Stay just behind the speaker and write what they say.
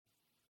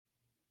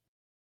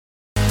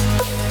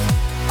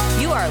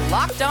are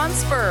Locked On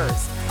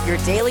Spurs, your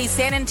daily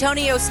San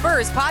Antonio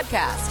Spurs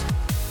podcast.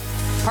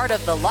 Part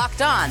of the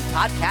Locked On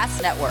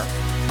Podcast Network,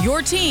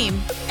 your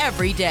team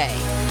every day.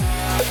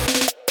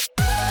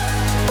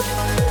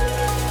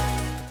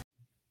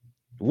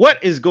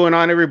 What is going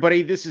on,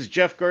 everybody? This is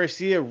Jeff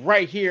Garcia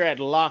right here at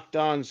Locked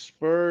On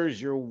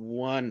Spurs, your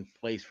one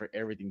place for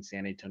everything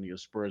San Antonio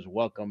Spurs.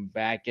 Welcome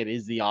back. It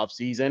is the off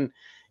season.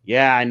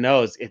 Yeah, I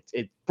know.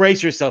 It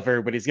brace yourself,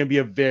 everybody. It's going to be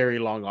a very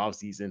long off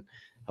season.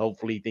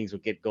 Hopefully, things will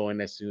get going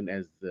as soon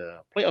as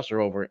the playoffs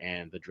are over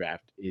and the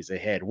draft is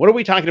ahead. What are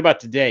we talking about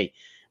today?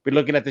 We're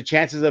looking at the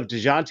chances of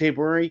DeJounte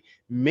Murray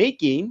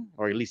making,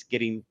 or at least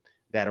getting,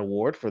 that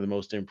award for the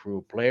most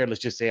improved player.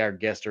 Let's just say our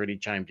guest already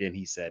chimed in.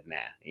 He said, nah,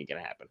 ain't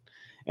going to happen.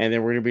 And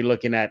then we're going to be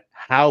looking at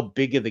how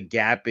big of the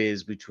gap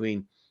is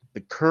between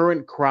the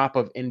current crop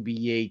of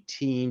NBA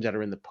teams that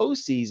are in the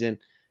postseason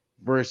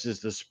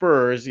versus the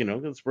Spurs. You know,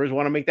 the Spurs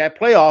want to make that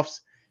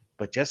playoffs,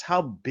 but just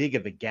how big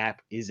of a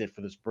gap is it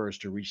for the Spurs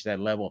to reach that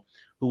level?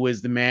 Who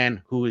is the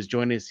man who is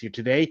joining us here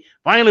today?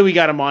 Finally, we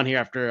got him on here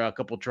after a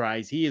couple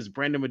tries. He is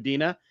Brandon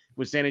Medina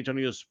with San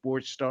Antonio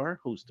Sports Star,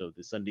 host of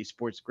the Sunday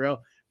Sports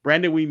Grill.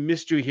 Brandon, we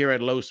missed you here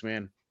at Los,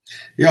 man.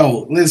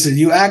 Yo, listen,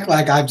 you act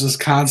like I'm just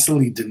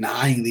constantly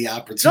denying the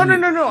opportunity.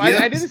 No.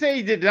 I didn't say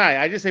you did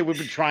deny. I just say we've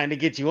been trying to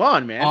get you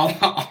on, man.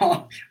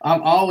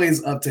 I'm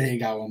always up to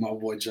hang out with my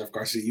boy Jeff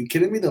Garcia. You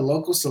kidding me? The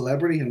local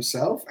celebrity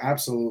himself?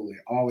 Absolutely.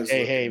 Always.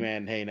 Hey,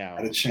 man. Hey, now.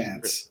 At a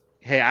chance.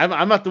 Hey,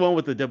 I'm not the one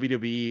with the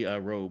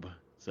WWE robe.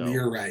 So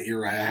You're right.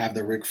 I have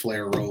the Ric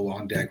Flair robe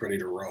on deck, ready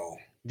to roll.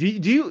 Do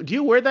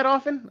you wear that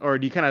often, or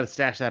do you kind of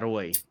stash that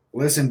away?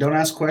 Listen, don't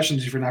ask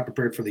questions if you're not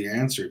prepared for the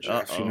answer,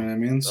 Jeff. You know what I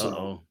mean?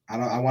 So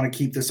I want to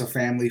keep this a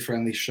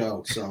family-friendly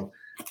show. So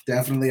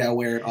definitely I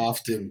wear it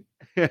often.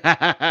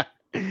 I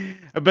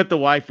bet the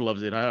wife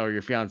loves it, or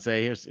your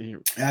fiance.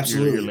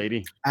 Absolutely. Your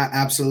lady.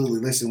 Absolutely.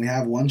 Listen, we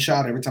have one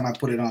shot. Every time I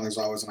put it on, there's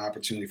always an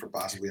opportunity for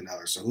possibly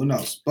another. So who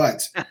knows?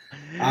 But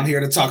I'm here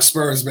to talk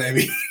Spurs,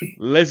 baby.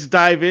 Let's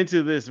dive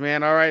into this,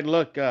 man. All right,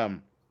 look.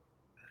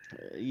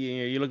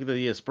 You look at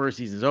the Spurs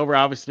season's over,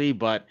 obviously,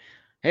 but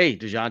hey,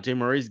 DeJounte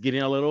Murray's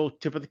getting a little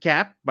tip of the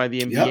cap by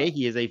the NBA. Yep.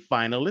 He is a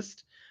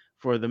finalist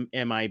for the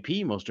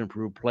MIP, Most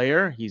Improved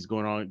Player. He's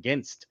going on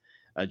against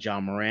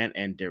John Morant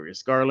and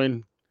Darius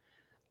Garland.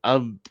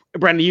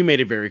 Brandon, you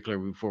made it very clear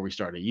before we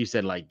started. You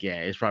said,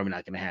 it's probably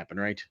not going to happen,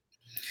 right?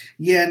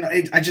 Yeah, no,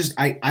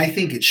 I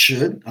think it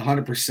should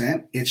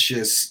 100%. It's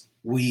just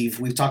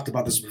we've talked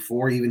about this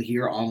before, even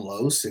here on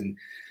Los, and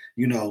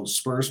you know,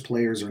 Spurs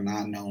players are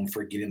not known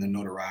for getting the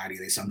notoriety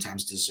they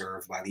sometimes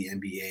deserve by the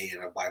NBA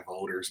and by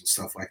voters and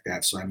stuff like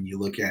that. So, I mean, you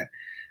look at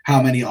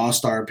how many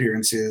All-Star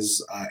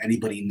appearances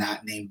anybody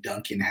not named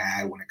Duncan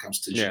had when it comes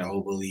to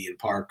Ginobili and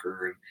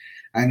Parker.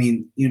 And I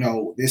mean, you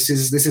know, this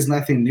is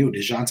nothing new.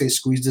 DeJounte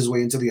squeezed his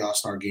way into the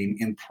All-Star game,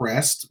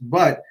 impressed,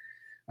 but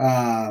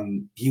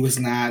he was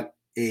not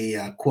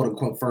a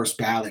quote-unquote first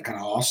ballot kind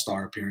of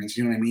all-star appearance.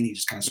 You know what I mean? He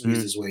just kind of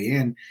squeezed his way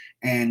in.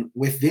 And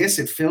with this,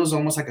 it feels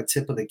almost like a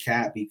tip of the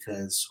cap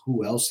because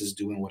who else is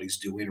doing what he's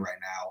doing right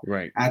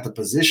now at the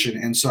position?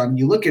 And so, I mean,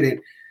 you look at it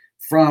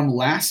from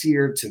last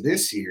year to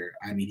this year,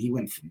 I mean, he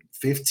went from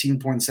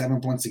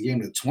 15.7 points a game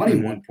to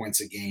 21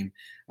 points a game.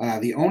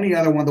 The only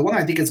other one, the one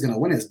I think is going to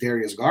win is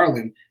Darius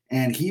Garland,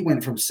 and he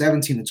went from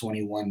 17 to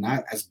 21,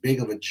 not as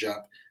big of a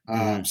jump.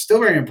 Still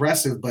very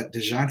impressive, but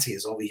DeJounte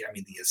is over here. I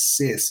mean, the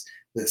assists,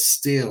 the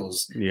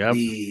steals,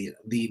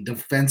 the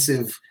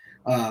defensive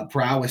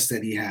prowess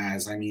that he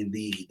has. I mean,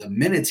 the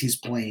minutes he's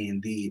playing,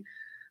 the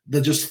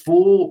just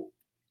full,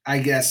 I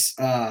guess,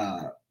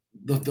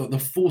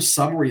 the full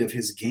summary of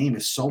his game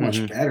is so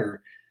much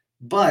better.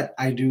 But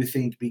I do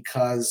think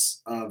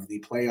because of the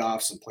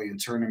playoffs and play-in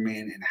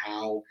tournament and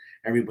how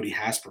everybody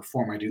has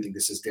performed, I do think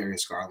this is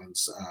Darius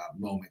Garland's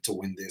moment to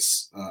win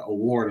this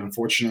award.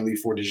 Unfortunately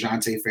for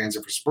DeJounte fans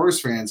and for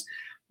Spurs fans,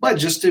 but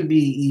just to be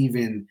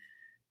even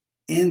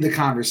in the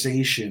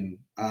conversation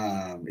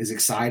is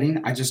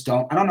exciting. I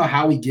don't know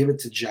how we give it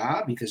to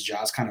Ja, because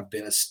Ja's kind of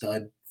been a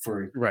stud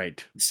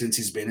since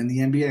he's been in the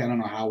NBA. I don't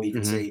know how we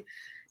can say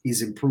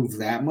he's improved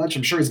that much.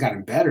 I'm sure he's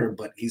gotten better,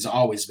 but he's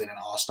always been an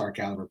all-star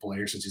caliber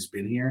player since he's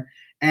been here.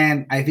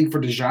 And I think for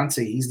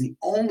DeJounte, he's the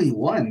only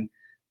one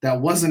that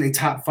wasn't a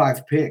top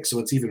 5 pick, so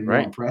it's even more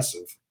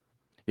impressive.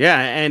 Yeah,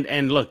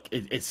 and look,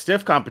 it's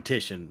stiff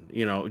competition.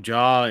 You know,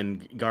 Ja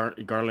and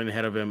Garland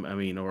ahead of him. I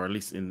mean, or at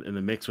least in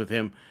the mix with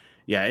him.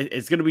 Yeah,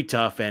 it's going to be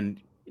tough. And,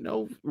 you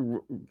know,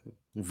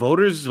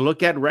 voters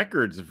look at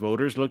records.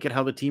 Voters look at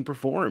how the team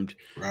performed.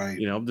 Right.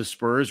 You know, the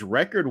Spurs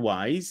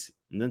record-wise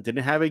didn't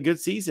have a good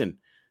season.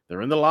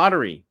 They're in the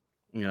lottery.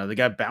 You know, they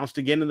got bounced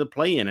again in the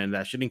play-in, and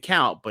that shouldn't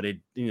count. But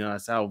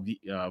that's how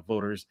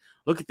voters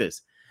look at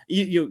this.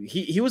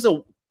 He was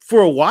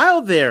for a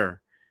while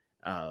there,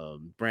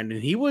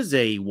 Brandon. He was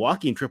a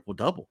walking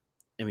triple-double.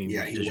 I mean,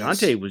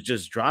 DeJounte was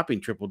just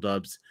dropping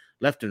triple-dubs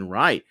left and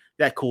right.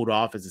 That cooled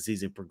off as the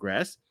season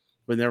progressed.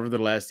 But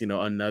nevertheless,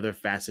 another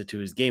facet to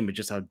his game, but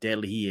just how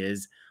deadly he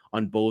is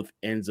on both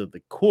ends of the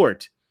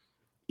court.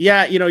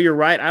 Yeah, you're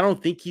right. I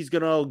don't think he's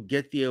going to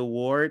get the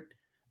award.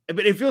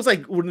 but it feels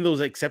like one of those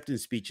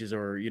acceptance speeches,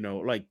 or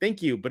like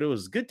thank you, but it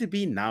was good to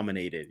be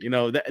nominated.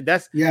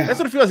 That's Yeah.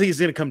 what it feels like it's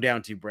going to come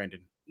down to,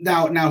 Brendan.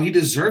 Now he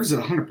deserves it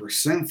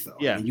 100% though.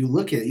 I Yeah. mean, you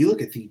look at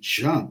the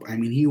jump. I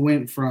mean, he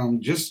went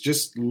from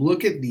just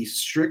look at the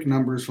strict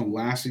numbers from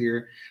last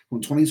year,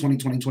 from 2020,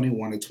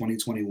 2021 to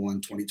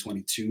 2021,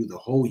 2022, the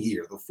whole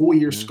year, the full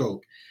year Mhm.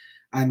 scope.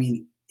 I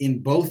mean, in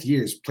both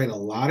years, played a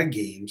lot of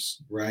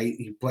games, right?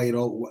 He played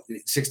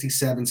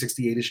 67,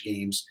 68-ish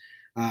games.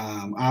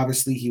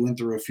 Obviously, he went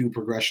through a few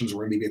progressions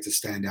where maybe had to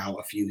stand out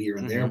a few here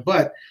and there. Mhm.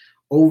 But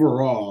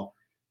overall,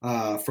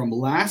 from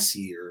last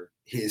year,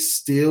 his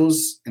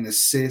steals and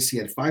assists, he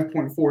had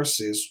 5.4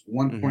 assists, Mhm.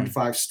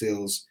 1.5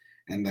 steals,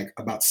 and like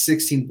about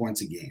 16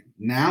 points a game.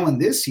 Now in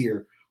this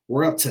year,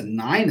 we're up to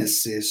 9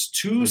 assists,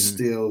 2 Mhm.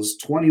 steals,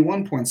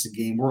 21 points a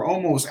game. We're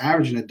almost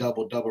averaging a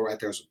double-double right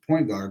there as a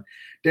point guard.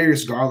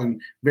 Darius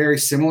Garland, very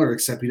similar,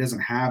 except he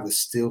doesn't have the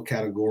steal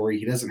category.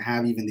 He doesn't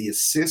have even the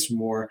assists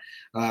more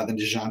than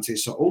DeJounte.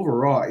 So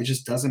overall, it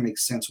just doesn't make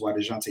sense why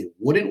DeJounte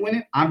wouldn't win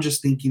it. I'm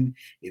just thinking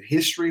if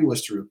history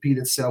was to repeat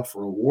itself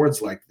for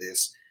awards like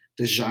this,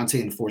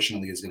 DeJounte,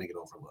 unfortunately, is going to get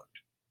overlooked.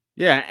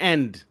 Yeah,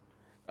 and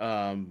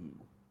um,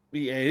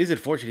 yeah, it is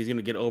unfortunate he's going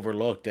to get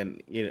overlooked,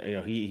 and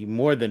he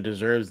more than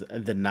deserves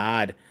the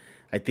nod.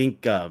 I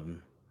think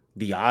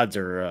the odds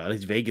are at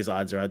least Vegas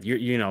odds are out.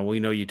 We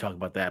know you talk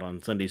about that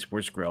on Sunday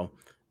Sports Grill.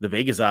 The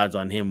Vegas odds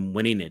on him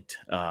winning it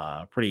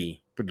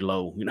pretty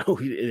low.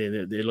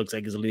 It looks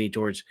like it's leaning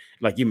towards,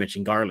 like you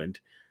mentioned, Garland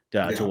to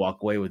Yeah.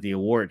 walk away with the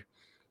award.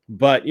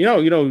 But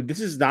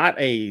this is not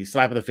a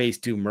slap in the face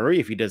to Murray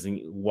if he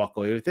doesn't walk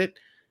away with it.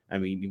 I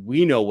mean,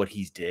 we know what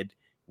he's did.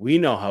 We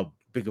know how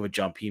big of a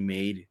jump he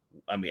made.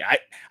 I mean,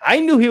 I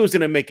knew he was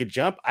going to make a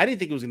jump. I didn't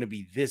think it was going to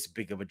be this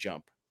big of a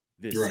jump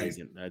this Right.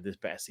 season, this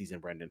past season,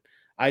 Brendan.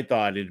 I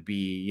thought it'd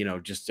be,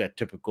 just a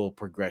typical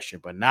progression,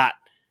 but not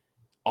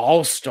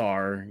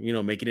all-star,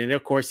 making it.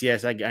 Of course,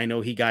 yes, I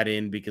know he got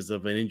in because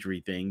of an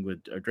injury thing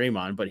with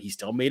Draymond, but he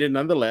still made it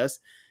nonetheless.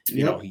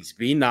 Yep. He's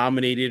being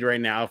nominated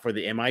right now for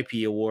the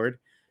MIP award.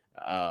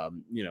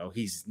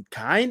 He's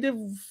kind of,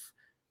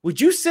 would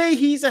you say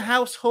he's a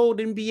household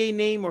NBA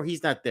name, or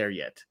he's not there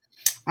yet?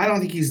 I don't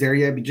think he's there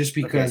yet, but just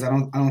because Okay.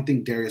 I don't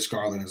think Darius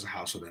Garland is a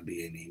household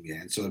NBA name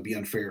yet, and so it'd be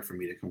unfair for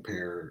me to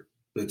compare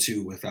the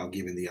two without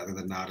giving the other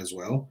the nod as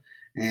well.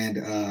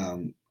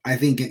 And I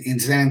think in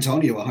San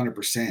Antonio,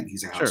 100%,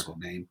 he's a Sure.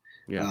 household name.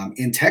 Yeah.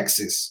 In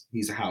Texas,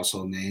 he's a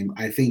household name.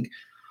 I think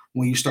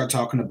when you start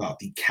talking about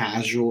the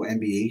casual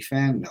NBA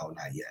fan, no,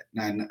 not yet.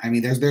 I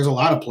mean, there's a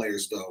lot of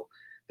players though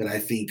that I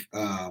think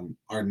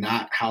are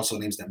not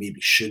household names that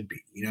maybe should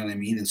be. You know what I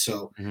mean? And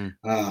so Mhm.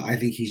 I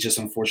think he's just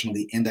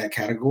unfortunately in that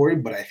category.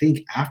 But I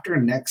think after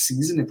next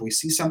season, if we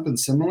see something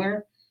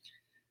similar,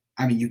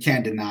 I mean, you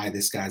can't deny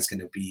this guy's going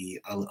to be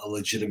a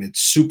legitimate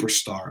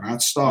superstar,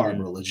 not star, Mhm.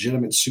 but a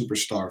legitimate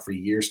superstar for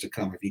years to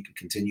come if he can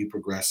continue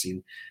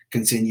progressing,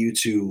 continue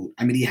to.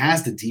 I mean, he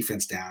has the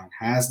defense down,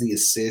 has the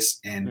assists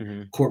and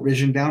Mhm. court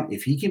vision down.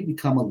 If he can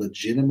become a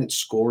legitimate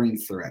scoring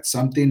threat,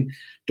 something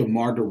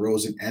DeMar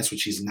DeRozan-esque,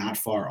 which he's not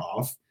far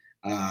off.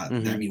 I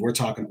Mhm. mean, we're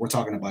talking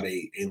about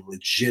a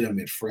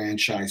legitimate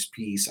franchise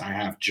piece. I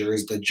have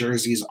the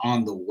jerseys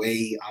on the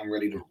way. I'm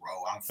ready to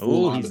roll. I'm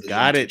full Oh, on to he's the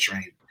got Dejounte it.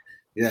 train.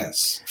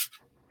 Yes.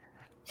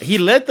 He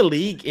led the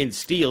league in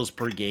steals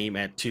per game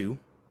at 2.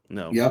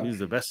 No, Yep. he's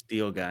the best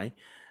steal guy.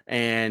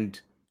 And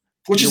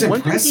Which is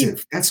one thing he,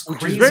 impressive. That's which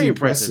is crazy very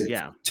impressive. impressive.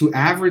 Yeah. To Yeah.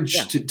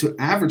 average to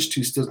average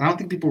 2 steals, I don't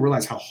think people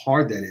realize how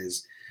hard that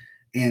is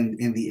in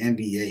the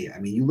NBA. I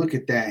mean, you look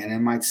at that and it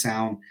might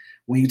sound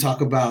when you talk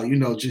about,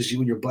 just you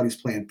and your buddies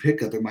playing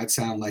pickup, it might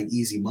sound like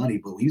easy money.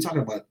 But when you talk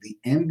about the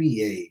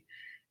NBA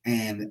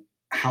and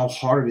how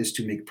hard it is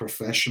to make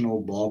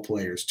professional ball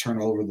players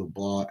turn over the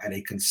ball at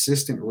a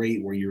consistent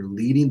rate where you're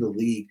leading the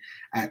league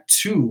at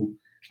 2,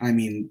 I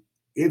mean,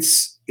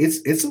 it's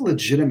a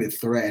legitimate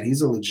threat. And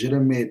he's a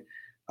legitimate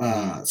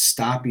Mhm.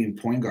 stopping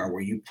point guard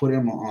where you put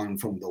him on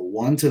from the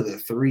 1 to the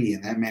 3,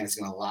 and that man is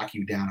going to lock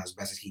you down as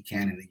best as he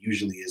can. And it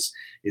usually is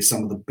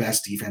some of the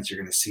best defense you're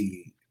going to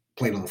see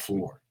played on the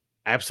floor.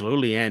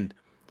 Absolutely. And,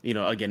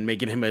 again,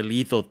 making him a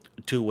lethal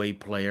two-way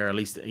player, at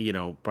least,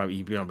 probably,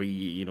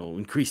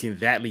 increasing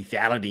that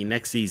lethality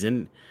next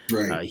season.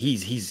 Right.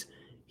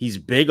 He's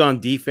big on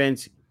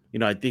defense.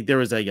 I think there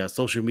was a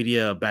social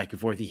media back and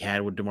forth he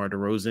had with DeMar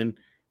DeRozan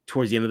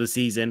towards the end of the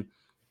season.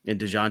 And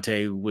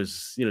DeJounte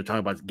was, talking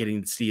about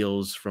getting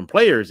steals from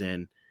players.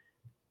 And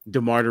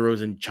DeMar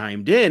DeRozan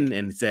chimed in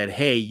and said,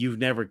 "Hey, you've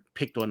never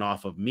picked one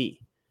off of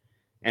me."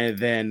 And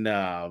then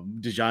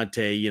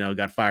DeJounte,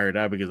 got fired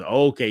up because,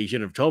 okay, you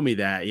shouldn't have told me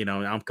that.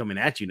 I'm coming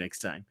at you next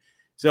time.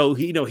 So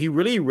he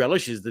really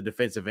relishes the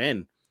defensive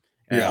end,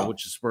 Yeah.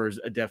 which the Spurs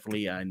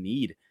definitely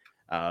need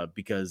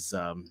because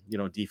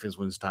defense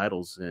wins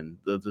titles, and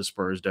the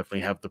Spurs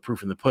definitely have the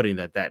proof in the pudding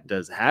that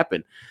does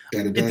happen.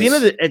 That it At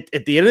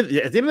the end of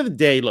does. the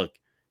day, look,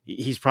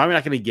 he's probably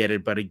not going to get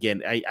it, but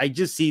again, I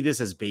just see this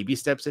as baby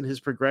steps in his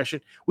progression.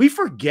 We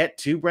forget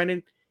too,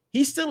 Brendan,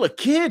 he's still a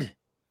kid.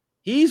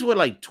 He's what,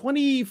 like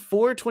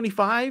 24,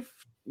 25,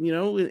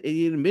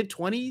 in mid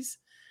 20s.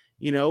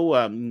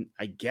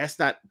 I guess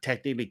not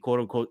technically quote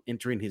unquote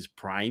entering his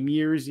prime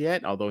years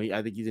yet, although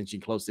I think he's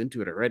inching close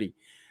into it already.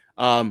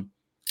 But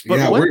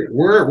Yeah,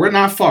 we're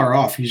not far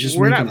off. He's just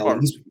we're making not far.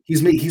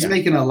 he's Yeah.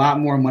 making a lot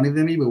more money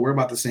than me, but we're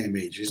about the same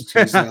age.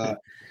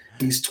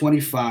 He's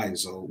 25,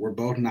 so we're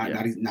both not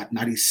Yeah.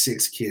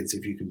 96 kids,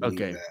 if you can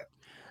believe Okay.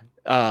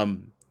 that.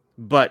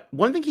 But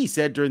one thing he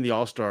said during the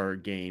All-Star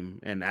game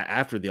and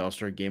after the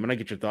All-Star game, and I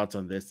get your thoughts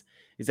on this,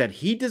 is that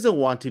he doesn't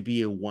want to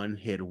be a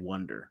one-hit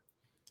wonder.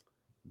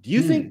 Do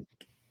you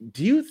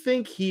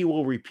think he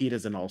will repeat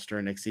as an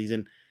All-Star next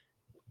season?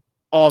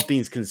 All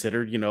things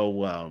considered,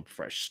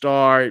 fresh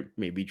start,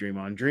 maybe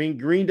Draymond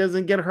Green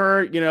doesn't get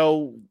hurt.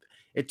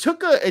 It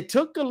took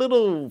a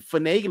little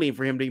finagling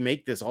for him to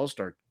make this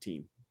All-Star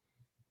team.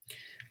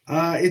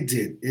 It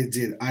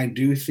did.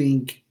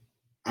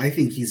 I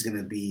think he's going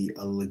to be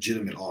a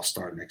legitimate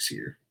All-Star next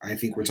year. I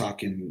think we're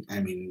talking.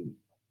 I mean,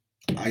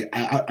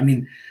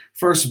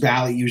 first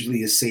ballot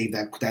usually is saved.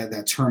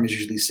 That term is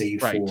usually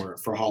saved Right.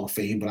 for Hall of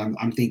Fame. But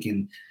I'm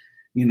thinking,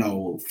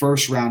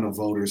 first round of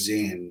voters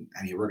in.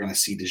 I mean, we're going to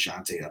see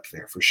DeJounte up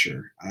there for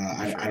sure.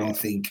 I don't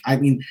think. I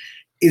mean,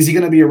 is he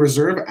going to be a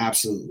reserve?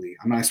 Absolutely.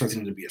 I'm not expecting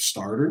him to be a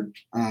starter,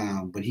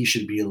 but he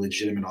should be a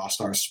legitimate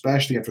All-Star,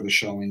 especially after the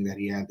showing that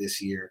he had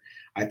this year.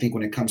 I think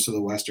when it comes to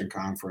the Western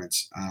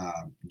Conference,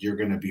 you're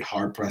going to be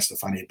hard-pressed to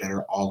find a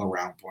better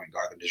all-around point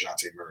guard than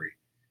DeJounte Murray.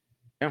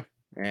 Yeah,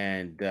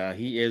 and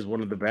he is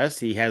one of the best.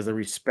 He has the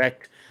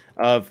respect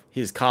of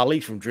his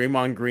colleagues from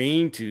Draymond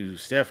Green to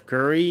Steph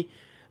Curry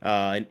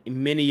and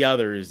many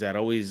others that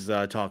always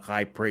talk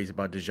high praise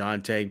about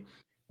DeJounte.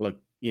 Look,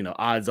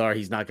 odds are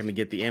he's not going to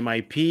get the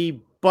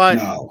MIP, but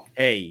No.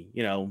 hey,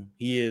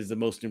 he is the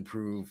most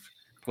improved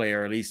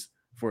player, at least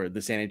for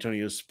the San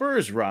Antonio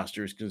Spurs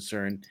roster is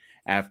concerned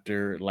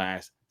after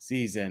last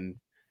season.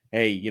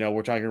 Hey,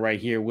 we're talking right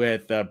here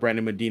with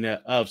Brandon Medina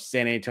of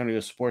San Antonio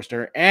Sports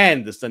Star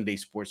and the Sunday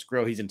Sports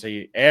Grill. He's going to tell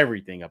you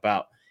everything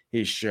about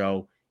his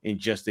show in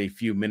just a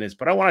few minutes.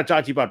 But I want to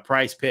talk to you about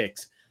Prize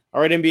Picks.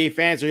 All right, NBA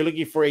fans, are you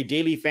looking for a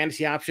daily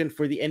fantasy option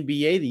for the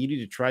NBA? Then you need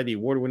to try the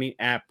award-winning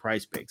app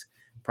Prize Picks.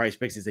 Prize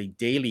Picks is a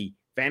daily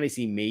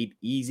fantasy made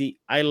easy.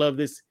 I love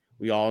this.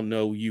 We all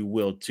know you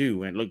will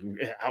too. And look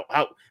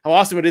how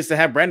awesome it is to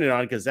have Brandon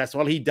on, because that's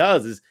all he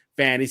does is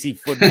fantasy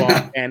football,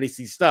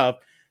 fantasy stuff.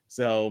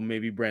 So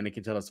maybe Brandon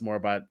can tell us more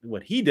about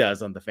what he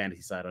does on the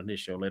fantasy side on his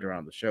show later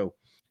on the show.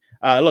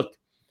 Look,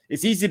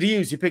 it's easy to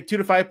use. You pick 2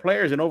 to 5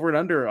 players and over and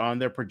under on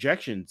their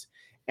projections,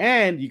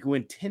 and you can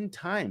win 10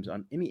 times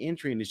on any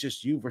entry, and it's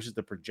just you versus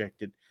the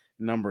projected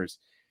numbers.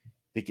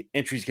 The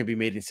entries can be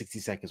made in 60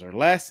 seconds or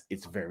less.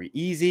 It's very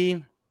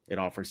easy. It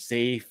offers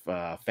safe,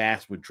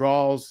 fast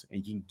withdrawals,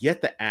 and you can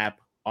get the app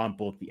on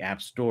both the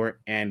App Store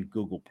and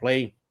Google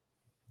Play.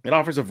 It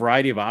offers a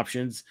variety of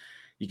options.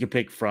 You can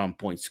pick from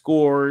point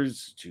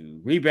scores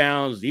to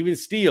rebounds, even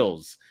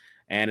steals,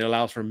 and it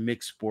allows for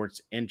mixed sports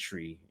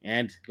entry.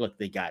 And look,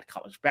 they got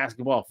college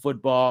basketball,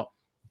 football,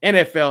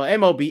 NFL,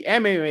 MLB,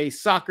 MMA,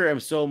 soccer,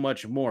 and so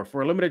much more.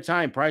 For a limited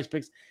time, Prize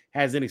Picks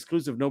has an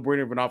exclusive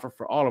no-brainer of an offer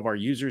for all of our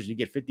users. You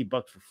get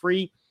 $50 for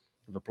free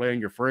if a player in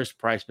your first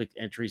Prize Pick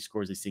entry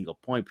scores a single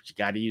point, but you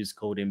got to use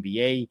code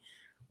NBA.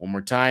 One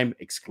more time,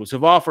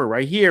 exclusive offer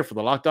right here for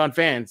the Locked On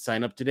fans.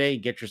 Sign up today,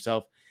 get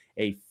yourself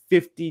a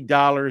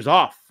 $50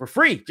 off for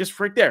free, just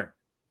right there,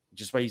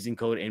 just by using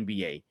code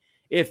NBA.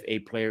 If a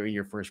player in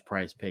your first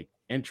Prize Pick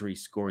entry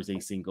scores a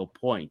single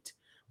point.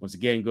 Once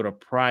again, go to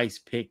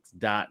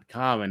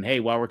prizepicks.com. And hey,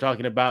 while we're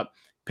talking about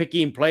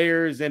picking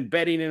players and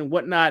betting and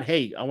whatnot,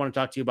 hey, I want to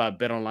talk to you about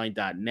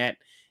betonline.net.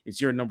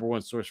 It's your number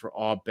one source for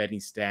all betting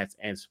stats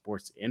and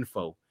sports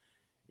info.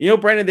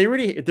 Brandon, they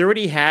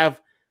already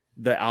have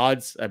the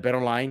odds at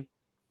BetOnline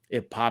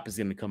if Pop is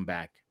going to come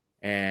back.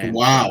 And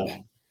wow,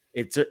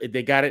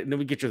 they got it. And then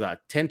we get your thought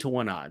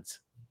 10-1 odds.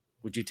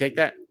 Would you take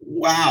that?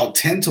 Wow,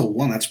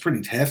 10-1. That's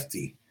pretty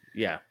hefty.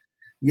 Yeah.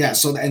 Yeah.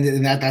 So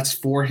and that's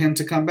for him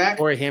to come back.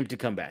 For him to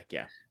come back.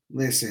 Yeah.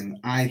 Listen,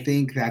 I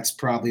think that's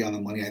probably on the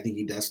money. I think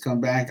he does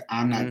come back.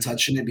 I'm not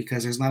touching it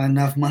because there's not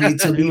enough money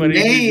to be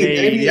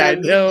made. Yeah, I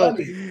know.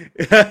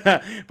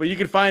 But you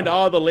can find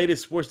all the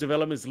latest sports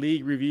developments,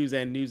 league reviews,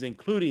 and news,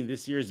 including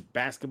this year's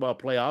basketball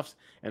playoffs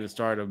and the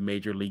start of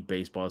Major League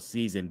Baseball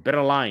season.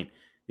 BetOnline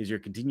is your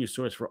continued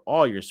source for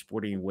all your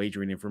sporting and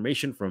wagering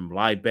information, from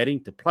live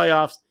betting to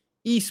playoffs,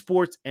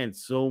 esports, and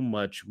so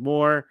much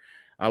more.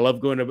 I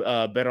love going to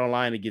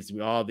BetOnline. It gives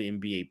me all the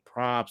NBA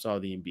props, all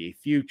the NBA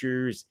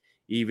futures,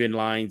 even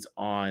lines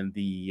on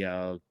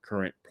the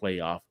current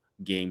playoff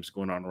games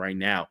going on right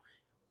now.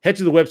 Head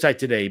to the website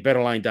today,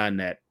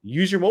 betonline.net.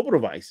 Use your mobile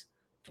device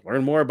to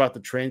learn more about the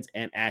trends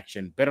and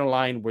action.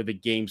 BetOnline, where the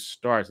game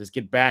starts. Let's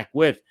get back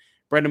with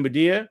Brandon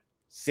Medina,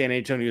 San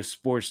Antonio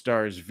Sports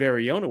Star's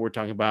very own. We're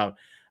talking about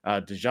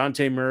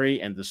DeJounte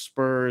Murray and the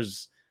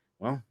Spurs,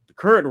 well, the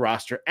current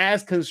roster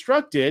as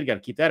constructed, got to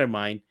keep that in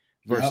mind,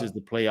 versus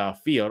the playoff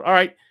field. All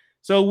right,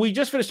 so we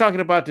just finished talking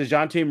about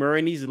DeJounte Murray,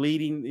 and he's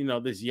leading,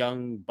 this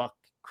young Buck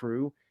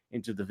crew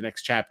into the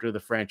next chapter of the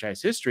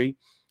franchise history.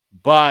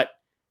 But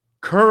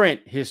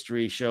current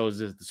history shows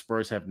that the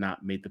Spurs have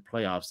not made the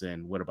playoffs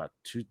in what about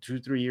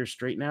 3 years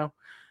straight now.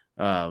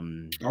 Are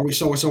we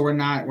so we're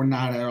not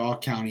at all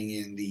counting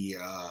in the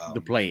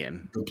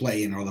play-in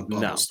or the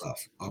bubble stuff?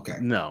 Okay.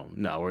 No,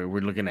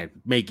 we're looking at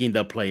making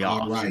the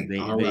playoffs. All right. They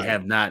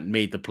have not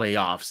made the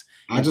playoffs.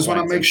 I just want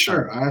to make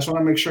sure.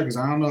 Because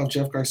I don't know if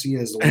Jeff Garcia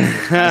is the one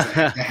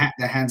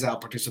that hands out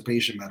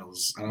participation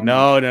medals. I don't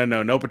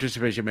know. No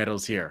participation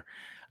medals here.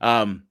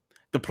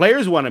 The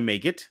players want to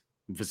make it.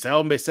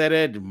 Vassell said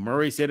it.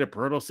 Murray said it.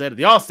 Pirtle said it.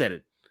 They all said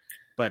it,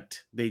 but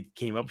they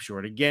came up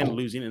short again,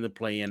 losing in the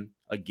play-in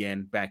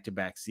again,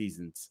 back-to-back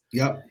seasons.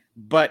 Yep.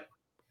 But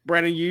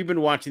Brandon, you've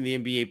been watching the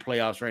NBA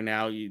playoffs right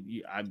now.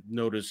 I've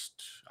noticed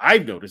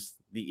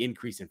the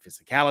increase in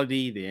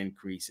physicality, the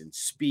increase in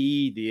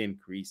speed, the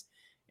increase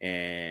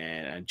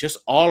and just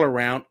all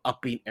around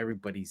upping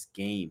everybody's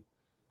game.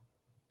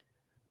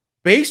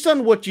 Based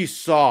on what you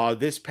saw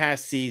this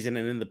past season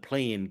and in the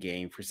play-in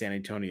game for San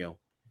Antonio,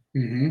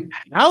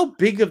 how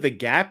big of the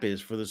gap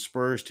is for the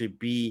Spurs to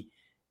be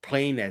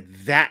playing at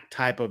that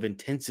type of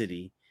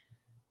intensity?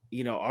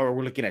 Are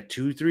we looking at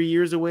 2-3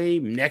 years away?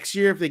 Next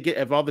year,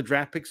 if all the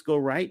draft picks go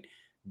right,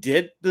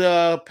 did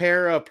the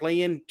pair of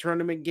play-in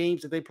tournament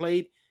games that they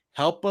played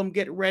help them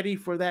get ready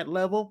for that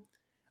level?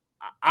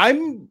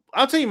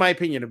 I'll tell you my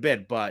opinion in a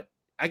bit, but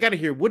I got to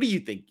hear, what do you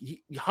think?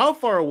 How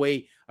far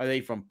away are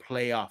they from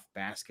playoff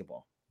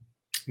basketball?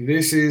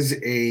 This is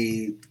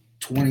a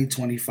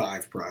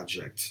 2025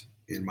 project,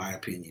 in my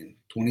opinion.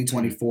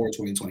 2024,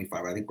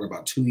 2025. I think we're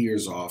about 2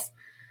 years off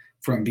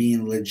from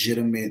being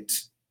legitimate.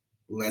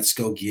 Let's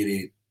go get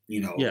it.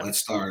 Let's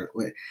start.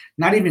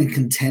 Not even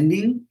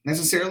contending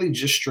necessarily,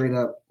 just straight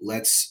up.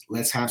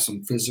 Let's have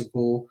some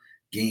physical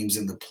games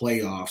in the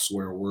playoffs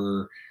where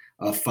we're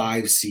a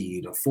 5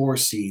 seed, a 4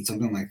 seed,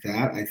 something like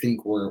that. I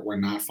think we're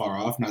not far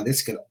off. Now,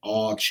 this could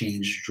all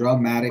change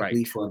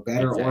dramatically for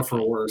better or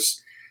for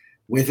worse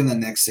within the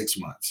next 6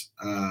 months.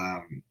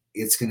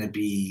 It's going to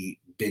be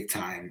big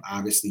time.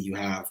 Obviously, you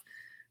have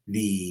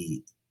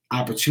the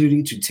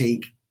opportunity to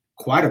take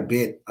quite a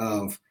bit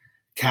of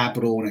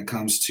capital when it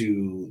comes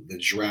to the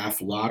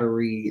draft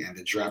lottery and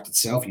the draft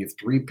itself. You have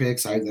 3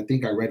 picks. I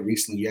think I read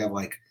recently you have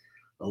like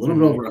a little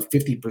bit over a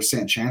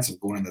 50% chance of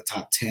going in the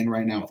top 10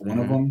 right now with one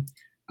of them.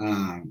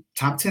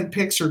 Top 10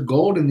 picks are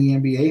gold in the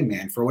NBA,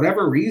 man, for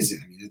whatever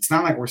reason. I mean, it's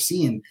not like we're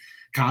seeing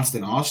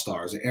constant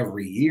all-stars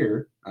every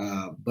year,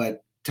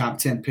 but top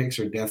 10 picks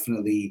are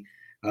definitely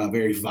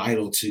very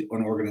vital to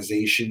an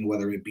organization,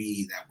 whether it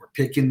be that we're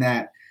picking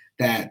that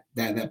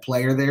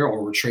player there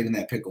or we're trading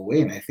that pick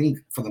away. And I think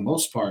for the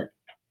most part,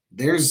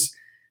 there's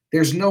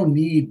no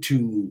need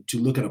to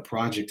look at a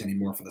project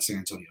anymore for the San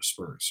Antonio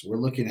Spurs. We're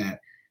looking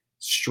at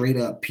straight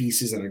up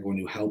pieces that are going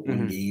to help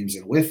win games.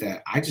 And with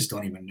that, I just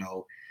don't even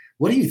know.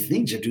 What do you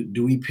think, Jeff?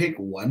 Do we pick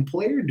one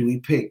player? Do we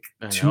pick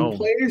 2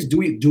 players? Do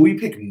we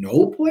pick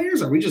no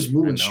players? Are we just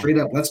moving straight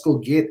up? Let's go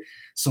get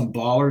some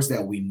ballers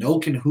that we know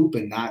can hoop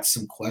and not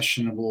some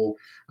questionable,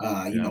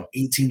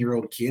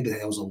 18-year-old kid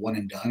that was a 1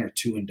 and done or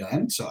 2 and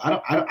done. So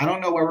I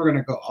don't know where we're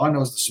gonna go. All I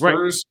know is the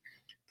Spurs.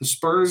 Right. The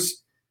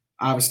Spurs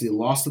obviously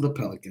lost to the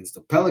Pelicans.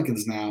 The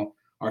Pelicans now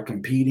are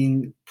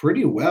competing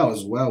pretty well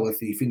as well with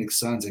the Phoenix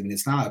Suns. I mean,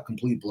 it's not a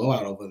complete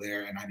blowout over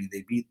there. And I mean,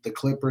 they beat the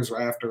Clippers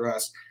right after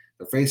us.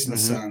 They're facing the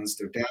Suns.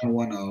 They're down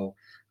 1-0.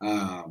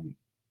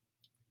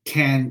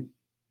 Can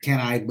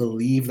I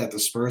believe that the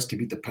Spurs can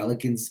beat the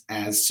Pelicans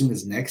as soon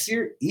as next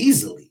year?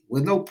 Easily,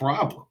 with no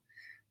problem.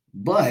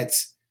 But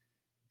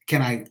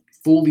can I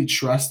fully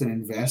trust and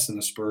invest in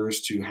the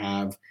Spurs to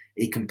have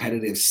a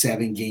competitive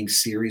 7-game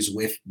series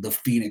with the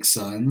Phoenix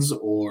Suns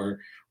or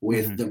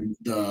with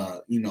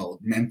the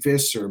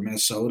Memphis or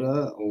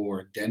Minnesota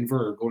or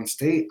Denver or Golden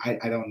State?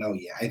 I don't know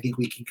yet. I think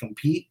we can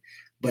compete,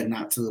 but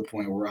not to the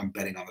point where I'm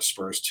betting on the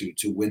Spurs to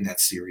win that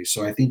series.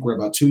 So I think we're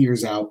about 2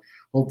 years out.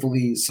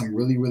 Hopefully some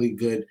really, really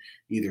good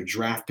either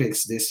draft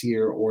picks this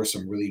year or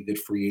some really good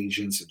free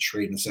agents and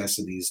trade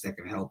necessities that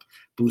can help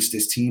boost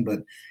this team.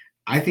 But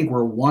I think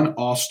we're 1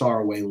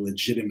 all-star away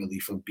legitimately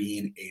from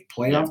being a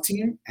playoff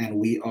team, and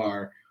we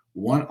are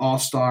 1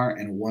 all-star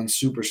and 1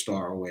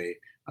 superstar away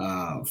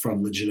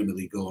from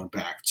legitimately going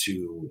back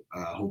to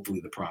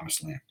hopefully the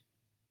promised land.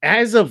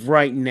 As of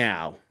right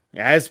now,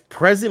 as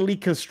presently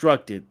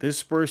constructed, this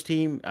Spurs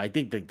team, I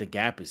think that the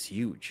gap is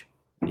huge.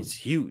 It's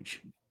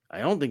huge. I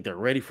don't think they're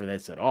ready for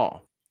this at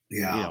all.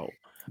 Yeah.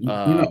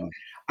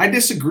 I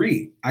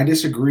disagree.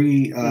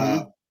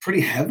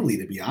 Pretty heavily,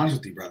 to be honest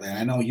with you, brother. And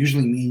I know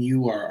usually me and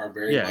you are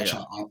very much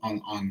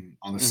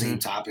on the same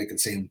topic and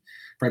same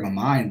frame of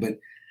mind, but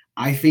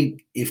I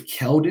think if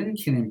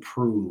Keldon can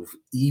improve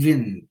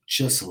even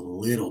just a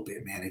little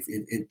bit, man,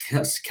 if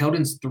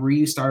Keldon's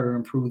 3 started to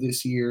improve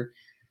this year,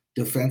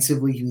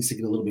 defensively, he needs to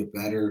get a little bit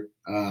better,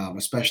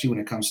 especially when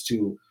it comes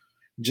to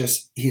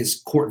just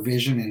his court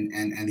vision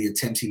and the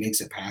attempts he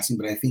makes at passing.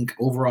 But I think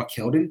overall,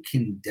 Keldon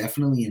can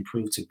definitely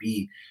improve to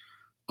be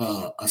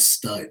a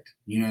stud.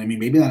 You know what I mean?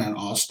 Maybe not an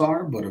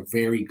all-star, but a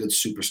very good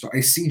superstar.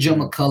 I see Joe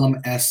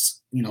McCollum-esque,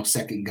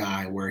 second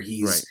guy where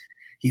he's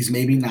He's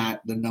maybe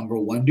not the number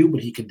one dude,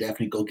 but he can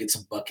definitely go get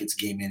some buckets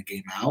game in,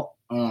 game out.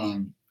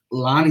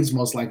 Lonnie's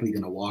most likely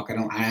going to walk.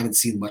 I haven't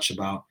seen much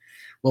about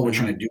what we're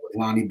trying to do with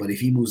Lonnie, but if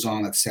he moves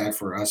on, that's sad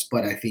for us.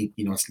 But I think,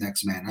 it's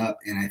next man up.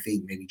 And I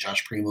think maybe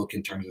Josh Primo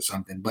can turn into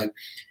something. But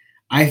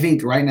I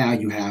think right now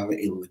you have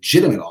a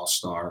legitimate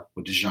all-star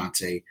with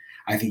DeJounte.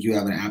 I think you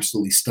have an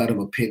absolutely stud of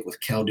a pick with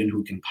Keldon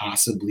who can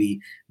possibly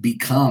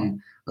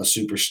become a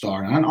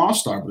superstar, not an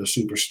all-star, but a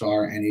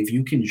superstar. And if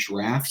you can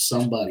draft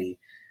somebody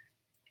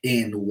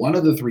in one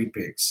of the 3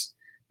 picks,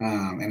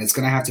 and it's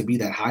going to have to be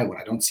that high one.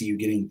 I don't see you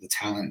getting the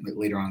talent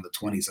later on in the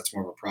 20s. That's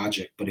more of a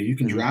project. But if you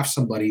can draft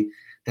somebody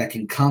that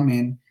can come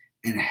in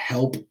and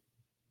help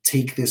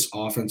take this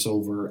offense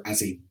over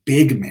as a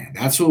big man,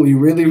 that's what we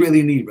really,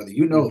 really need, brother.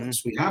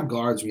 This. We have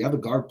guards. We have a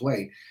guard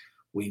play.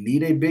 We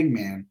need a big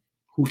man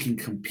who can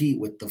compete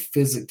with the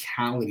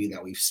physicality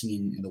that we've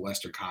seen in the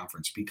Western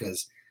Conference,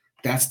 because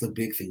that's the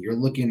big thing. You're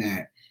looking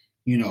at,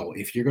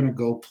 if you're going to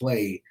go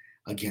play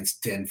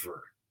against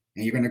Denver,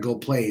 and you're going to go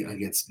play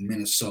against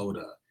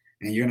Minnesota,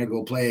 and you're going to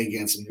go play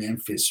against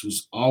Memphis,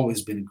 who's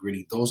always been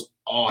gritty. Those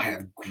all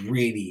have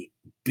gritty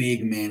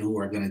big men who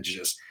are going to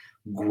just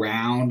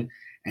ground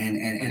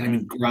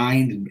and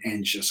grind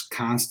and just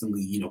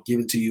constantly, give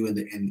it to you in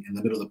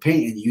the middle of the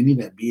paint. And you need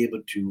to be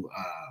able to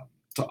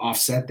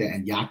offset that.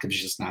 And Jakob's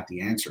just not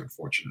the answer,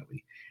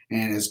 unfortunately.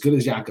 And as good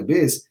as Jakob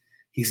is,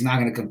 he's not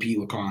going to compete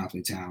with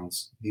Karl-Anthony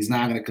Towns. He's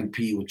not going to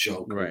compete with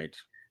Joker. Right.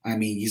 I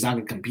mean, he's not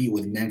going to compete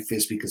with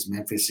Memphis, because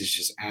Memphis is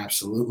just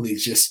absolutely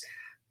just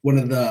one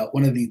of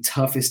the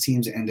toughest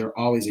teams, and they're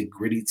always a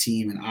gritty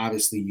team. And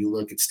obviously, you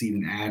look at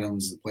Steven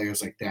Adams and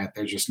players like that;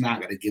 they're just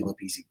not going to give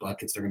up easy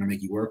buckets. They're going to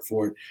make you work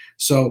for it.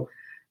 So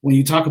when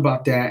you talk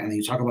about that, and then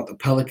you talk about the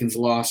Pelicans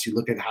loss, you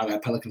look at how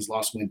that Pelicans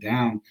loss went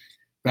down.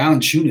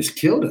 Valanciunas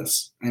killed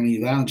us. I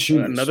mean,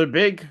 Valanciunas, another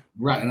big,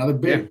 right? Another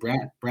big. Yeah.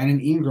 Brandon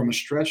Ingram, a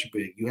stretch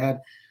big.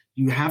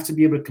 You have to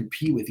be able to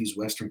compete with these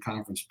Western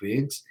Conference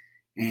bigs.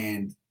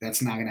 And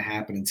that's not going to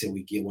happen until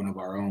we get one of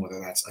our own, whether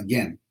that's,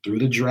 again, through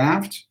the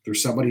draft, through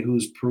somebody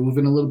who's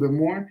proven a little bit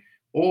more,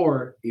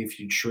 or if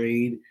you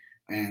trade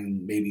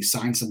and maybe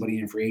sign somebody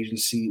in free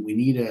agency. We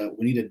need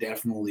to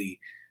definitely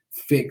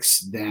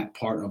fix that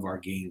part of our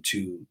game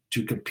to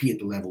compete at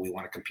the level we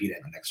want to compete at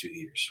in the next few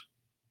years.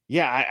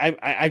 Yeah,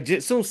 I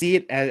just don't see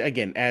it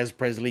as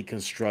presently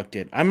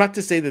constructed. I'm not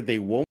to say that they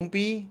won't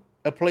be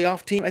a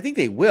playoff team. I think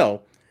they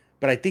will,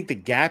 but I think the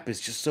gap is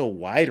just so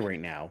wide right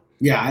now.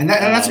 Yeah, and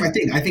that's my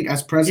thing. I think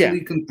as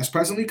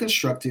presently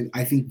constructed,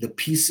 I think the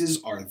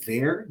pieces are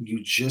there.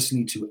 You just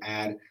need to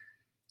add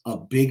a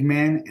big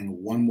man and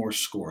one more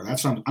scorer.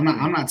 That's what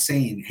I'm not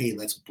saying, hey,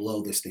 let's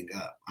blow this thing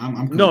up.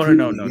 No.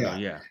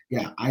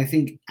 Yeah. I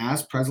think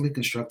as presently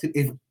constructed,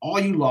 if all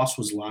you lost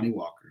was Lonnie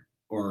Walker,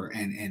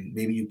 and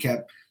maybe you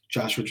kept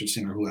Josh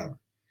Richardson or whoever,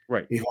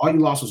 right? If all you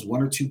lost was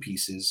 1 or 2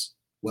 pieces,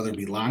 whether it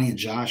be Lonnie and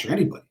Josh or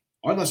anybody.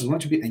 All that's 1 or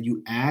 2 pieces, and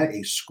you add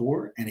a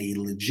scorer and a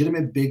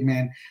legitimate big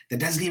man that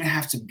doesn't even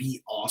have to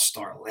be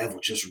all-star level,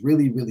 just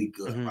really, really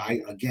good,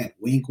 right? Again,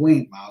 wink,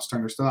 wink. Miles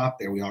Turner's still out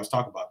there. We always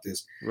talk about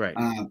this, right?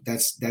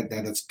 That's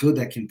good.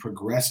 That can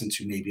progress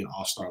into maybe an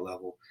all-star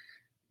level.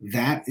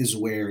 That is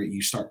where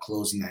you start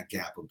closing that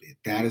gap a bit.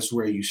 That is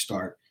where you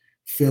start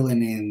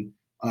filling in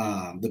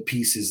the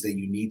pieces that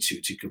you need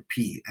to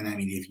compete. And I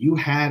mean, if you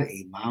had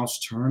a Miles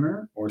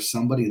Turner or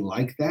somebody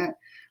like that,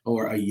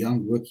 or a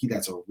young rookie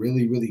that's a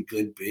really, really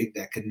good big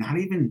that could not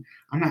even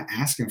 – I'm not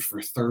asking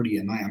for 30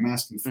 a night. I'm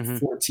asking for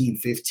 14,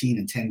 15,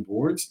 and 10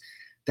 boards.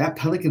 That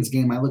Pelicans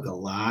game might look a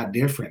lot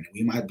different. And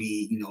we might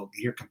be,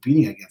 here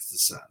competing against the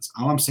Suns.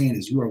 All I'm saying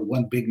is you are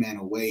one big man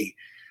away,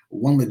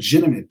 one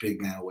legitimate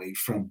big man away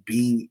from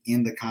being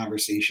in the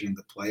conversation in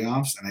the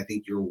playoffs. And I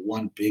think you're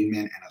one big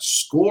man and a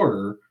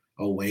scorer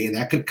away. And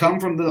that could come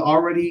from the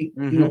already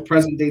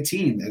present-day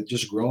team that's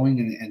just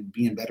growing and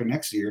being better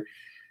next year.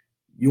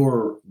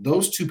 You're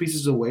those 2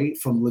 pieces away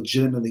from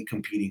legitimately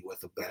competing with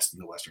the best in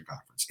the Western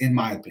Conference, in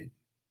my opinion.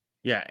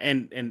 Yeah,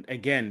 and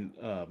again,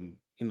 I'm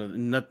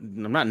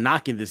not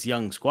knocking this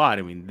young squad.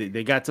 I mean,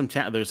 they got some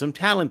talent. There's some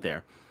talent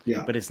there.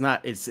 Yeah, but it's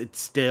not. It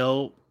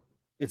still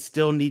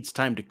needs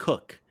time to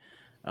cook.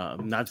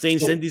 I'm not saying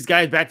send these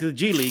guys back to the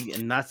G League,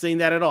 and not saying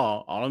that at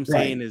all. All I'm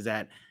saying is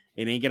that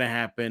it ain't gonna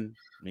happen.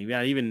 Maybe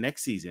not even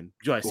next season.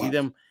 Do I see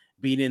them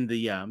being in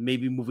the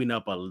maybe moving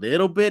up a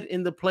little bit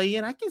in the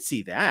play-in? I can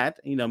see that.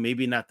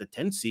 Maybe not the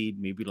 10 seed,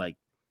 maybe like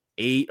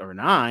 8 or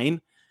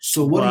 9.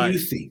 So what do you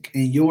think?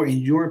 In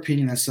your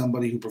opinion, as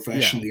somebody who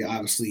professionally,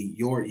 obviously,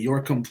 your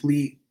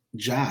complete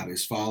job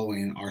is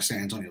following our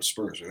San Antonio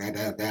Spurs. Right?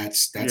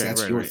 That's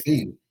your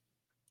thing.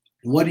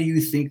 What do you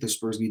think the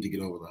Spurs need to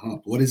get over the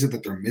hump? What is it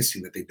that they're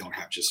missing that they don't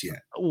have just yet?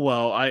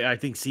 Well, I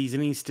think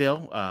seasoning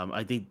still.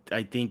 I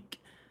think.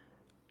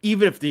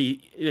 Even if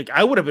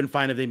I would have been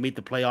fine if they made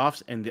the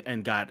playoffs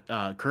and got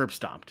curb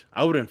stomped.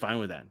 I would have been fine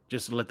with that,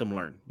 just to let them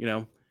learn,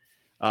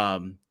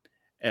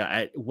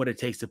 what it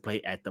takes to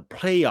play at the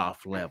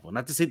playoff level.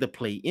 Not to say the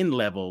play-in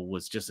level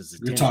was just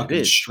as you're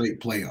talking straight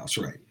playoffs,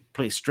 right?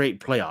 Play straight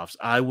playoffs.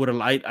 I would have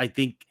liked. I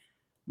think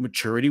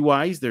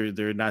maturity-wise,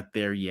 they're not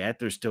there yet.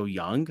 They're still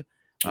young,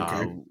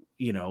 Okay.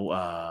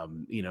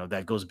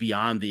 That goes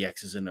beyond the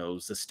X's and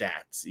O's, the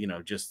stats,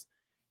 just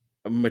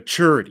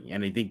maturity.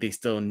 And I think they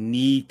still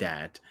need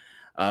that.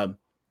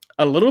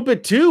 A little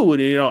bit too,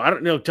 I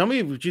don't know. Tell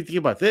me what you think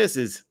about this.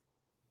 Is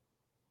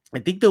I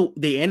think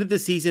they ended the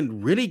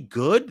season really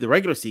good, the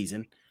regular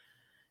season,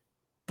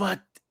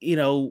 but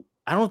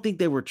I don't think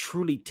they were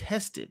truly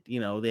tested.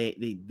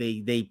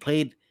 They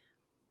played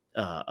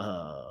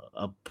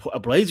a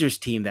Blazers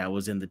team that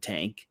was in the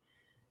tank.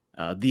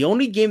 The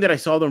only game that I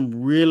saw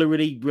them really,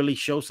 really, really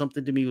show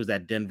something to me was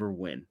that Denver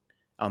win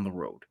on the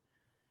road.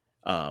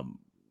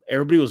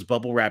 Everybody was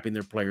bubble wrapping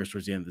their players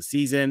towards the end of the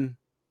season.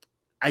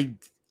 I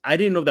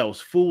didn't know if that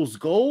was fool's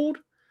gold,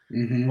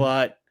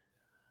 but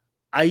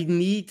I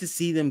need to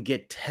see them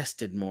get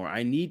tested more.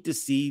 I need to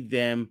see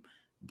them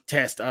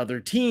test other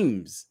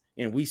teams.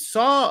 And we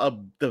saw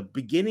the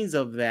beginnings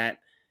of that,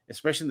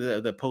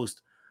 especially the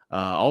post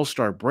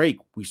All-Star break.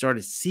 We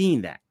started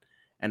seeing that,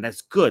 and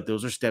that's good.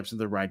 Those are steps in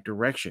the right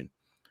direction.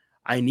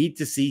 I need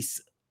to see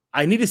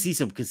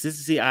some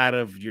consistency out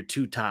of your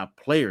two top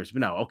players.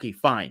 But now, okay,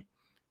 fine.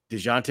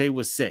 DeJounte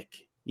was sick.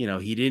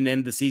 He didn't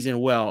end the season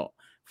well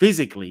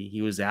physically.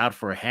 He was out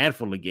for a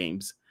handful of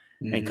games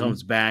and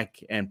comes back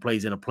and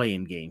plays in a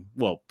play-in game.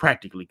 Well,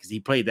 practically, because he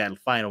played that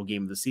final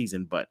game of the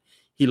season, but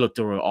he looked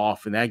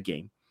off in that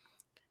game.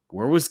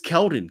 Where was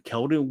Keldon?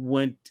 Keldon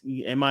went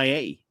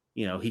MIA.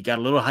 He got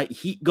a little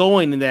heat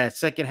going in that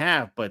second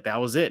half, but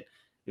that was it.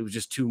 It was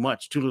just too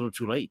much, too little,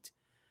 too late.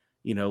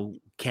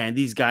 Can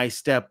these guys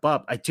step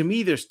up? To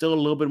me, there's still a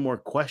little bit more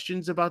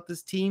questions about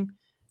this team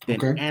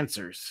than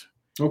answers.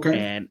 Okay.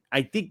 And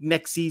I think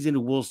next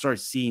season we'll start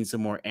seeing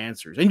some more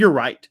answers. And you're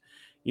right.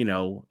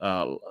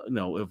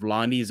 If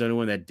Lonnie is the only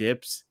one that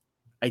dips,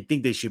 I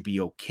think they should be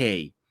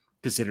okay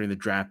considering the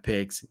draft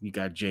picks. You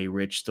got Jay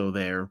Rich still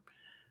there.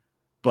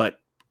 But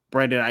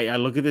Brandon, I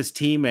look at this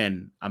team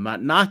and I'm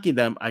not knocking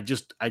them. I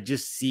just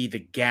see the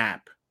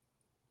gap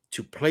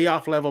to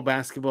playoff level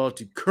basketball,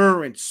 to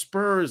current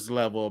Spurs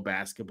level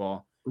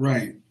basketball.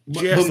 Right.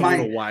 Just a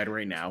little wide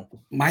right now.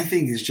 My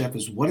thing is, Jeff,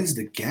 is what is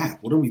the gap?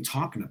 What are we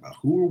talking about?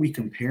 Who are we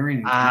comparing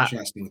and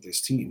contrasting with this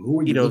team? Who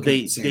are you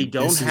looking at saying,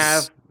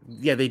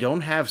 they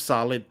don't have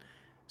solid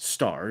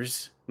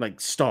stars, like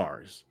the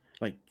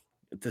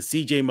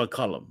CJ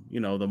McCollum,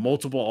 the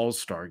multiple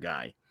all-star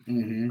guy.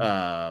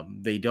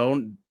 They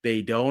don't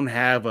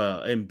have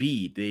a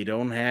Embiid. They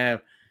don't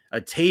have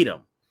a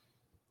Tatum.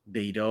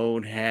 They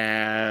don't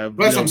have.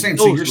 But that's what I'm saying.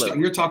 So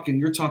you're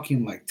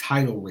talking like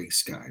title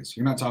race guys.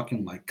 You're not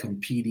talking like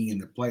competing in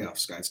the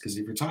playoffs guys. Because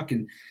if you're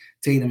talking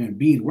Tatum and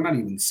Embiid, we're not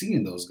even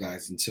seeing those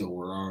guys until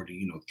we're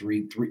already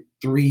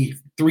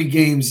three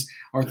games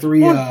or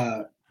three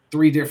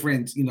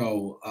different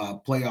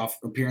playoff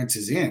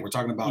appearances in. We're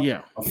talking about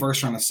a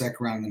first round, a second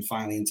round, and then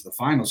finally into the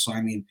finals. So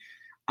I mean,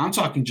 I'm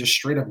talking just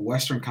straight up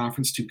Western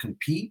Conference to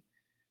compete.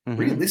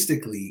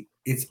 Realistically,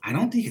 I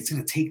don't think it's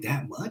going to take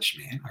that much,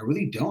 man. I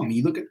really don't. I mean,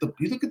 you look at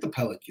the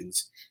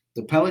Pelicans.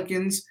 The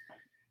Pelicans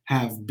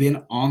have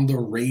been on the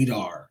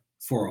radar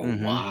for a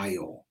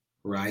while,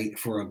 right?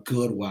 For a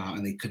good while,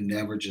 and they could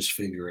never just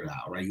figure it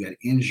out, right? You had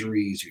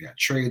injuries, you had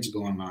trades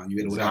going on,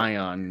 you had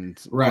Zion,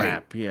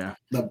 right? Yeah.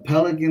 The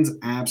Pelicans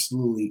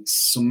absolutely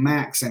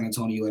smacked San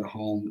Antonio at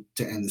home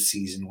to end the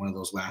season, one of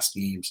those last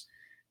games.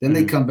 Then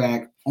they come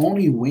back,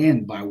 only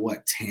win by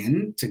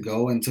 10 to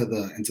go into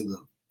the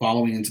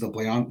following into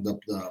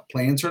the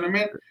play-in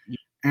tournament.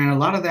 And a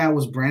lot of that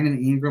was Brandon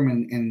Ingram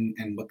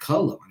and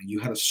McCollum. I mean, you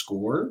had a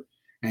scorer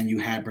and you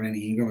had Brandon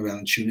Ingram and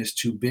Valanciunas,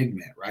 two big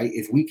men, right?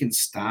 If we can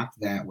stop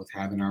that with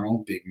having our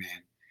own big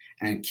man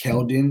and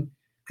Keldon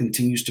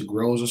continues to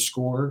grow as a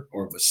scorer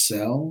or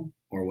Vassell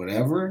or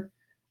whatever,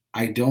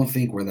 I don't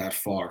think we're that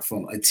far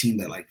from a team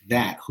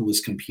that who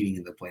is competing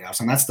in the playoffs.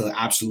 And that's the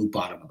absolute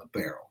bottom of the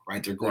barrel,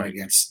 right? They're going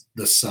against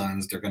the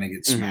Suns. They're going to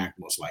get smacked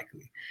most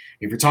likely.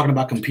 If you're talking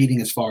about competing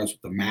as far as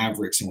with the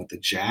Mavericks and with the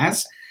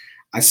Jazz,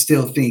 I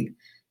still think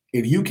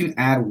if you can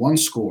add one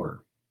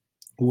scorer,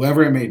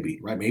 whoever it may be,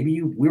 right?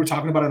 Maybe we were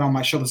talking about it on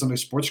my show, the Sunday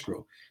Sports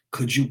Crew.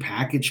 Could you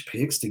package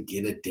picks to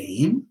get a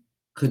Dame?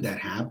 Could that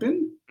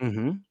happen?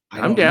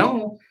 I'm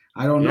down.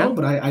 I don't know,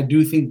 but I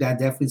do think that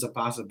definitely is a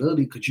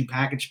possibility. Could you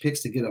package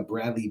picks to get a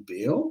Bradley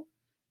Beal?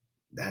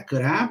 That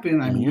could happen.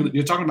 I mean,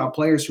 you're talking about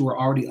players who are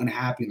already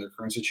unhappy in their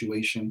current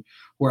situation,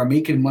 who are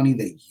making money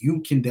that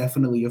you can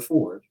definitely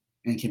afford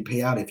and can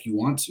pay out if you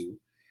want to.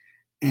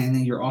 And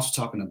then you're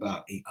also talking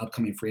about an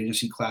upcoming free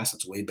agency class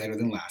that's way better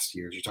than last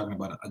year's. You're talking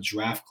about a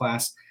draft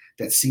class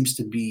that seems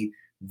to be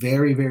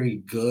very,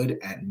 very good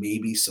at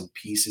maybe some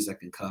pieces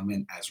that can come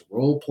in as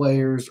role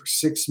players or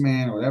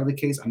six-man or whatever the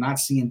case. I'm not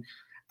seeing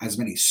as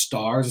many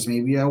stars as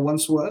maybe I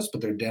once was,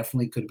 but there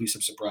definitely could be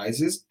some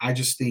surprises. I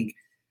just think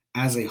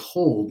as a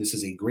whole, this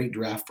is a great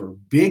draft for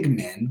big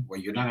men where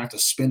you're not going to have to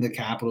spend the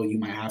capital you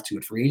might have to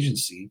at free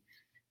agency,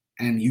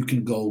 and you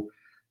can go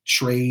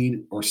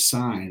trade or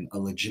sign a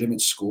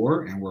legitimate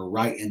scorer, and we're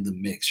right in the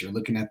mix. You're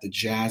looking at the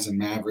Jazz and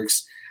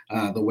Mavericks,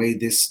 the way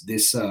this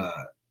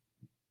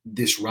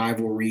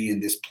rivalry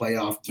and this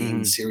playoff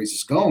game series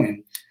is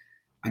going.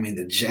 I mean,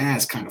 the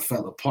Jazz kind of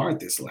fell apart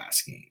this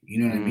last game. You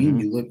know what I mean?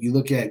 You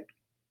look at,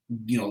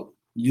 you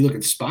look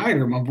at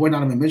Spider. My boy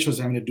Donovan Mitchell's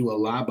having to do a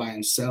lot by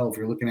himself.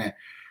 You're looking at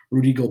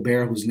Rudy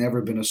Gobert, who's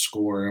never been a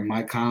scorer, and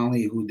Mike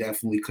Conley, who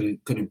definitely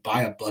couldn't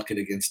buy a bucket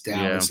against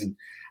Dallas. Yeah. And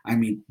I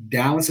mean,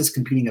 Dallas is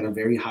competing at a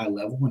very high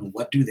level. And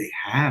what do they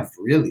have?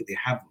 Really, they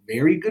have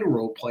very good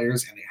role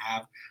players, and they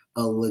have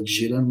a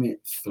legitimate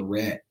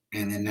threat.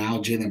 And then now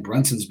Jalen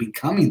Brunson's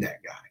becoming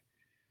that guy.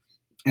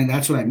 And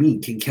that's what I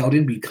mean. Can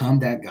Keldon become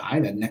that guy,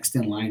 that next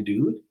in line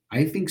dude?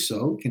 I think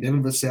so. Can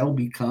Devin Vassell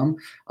become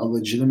a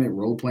legitimate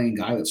role playing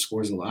guy that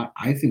scores a lot?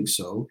 I think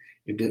so.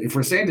 If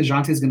we're saying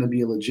DeJounte is going to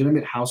be a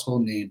legitimate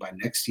household name by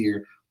next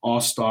year,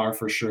 all-star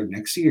for sure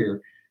next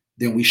year,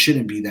 then we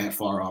shouldn't be that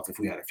far off if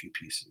we had a few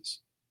pieces.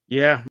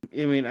 Yeah,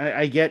 I mean,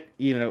 I get,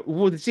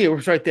 well, see, it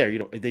was right there.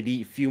 They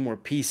need a few more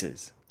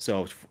pieces.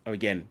 So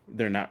again,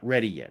 they're not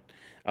ready yet.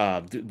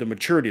 The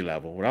maturity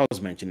level, what I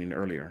was mentioning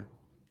earlier,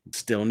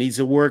 still needs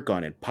to work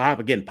on it.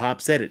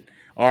 Pop said it.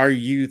 Our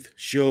youth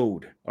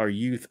showed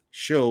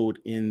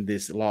in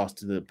this loss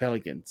to the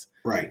Pelicans.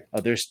 Right.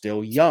 They're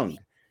still young.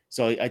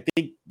 So I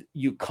think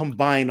you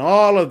combine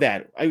all of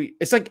that.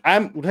 It's like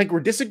we're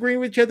disagreeing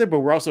with each other,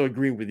 but we're also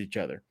agreeing with each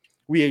other.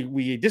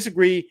 We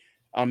disagree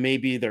on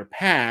maybe their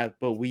path,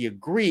 but we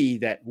agree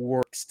that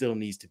work still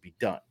needs to be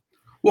done.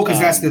 Well, because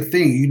that's the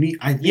thing. You need,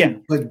 I think, yeah.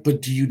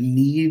 But do you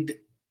need?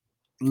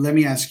 Let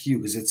me ask you,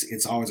 because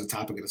it's always a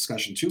topic of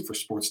discussion too for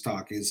sports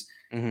talk. Is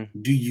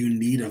do you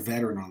need a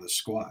veteran on the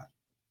squad?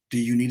 Do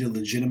you need a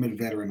legitimate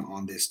veteran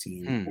on this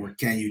team, or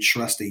can you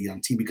trust a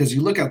young team? Because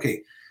you look,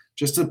 okay,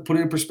 just to put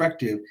it in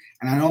perspective,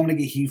 and I know I'm going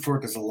to get heat for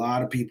it because a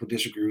lot of people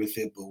disagree with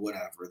it, but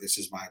whatever. This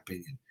is my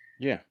opinion.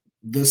 Yeah.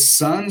 The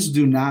Suns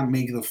do not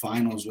make the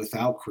finals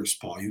without Chris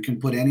Paul. You can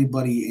put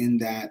anybody in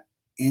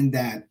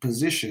that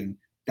position.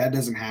 That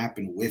doesn't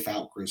happen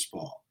without Chris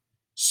Paul.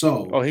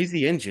 So, he's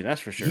the engine, that's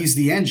for sure. He's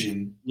the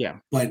engine. Yeah.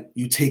 But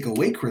you take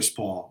away Chris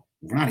Paul,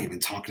 we're not even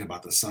talking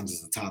about the Suns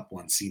as the top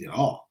one seed at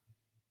all.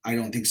 I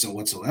don't think so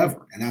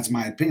whatsoever. And that's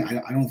my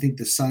opinion. I don't think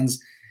the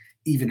Suns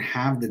even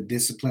have the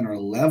discipline or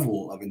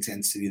level of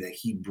intensity that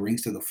he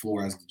brings to the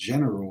floor as the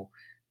general.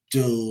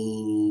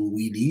 Do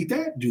we need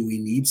that? Do we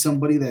need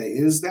somebody that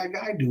is that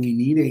guy? Do we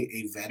need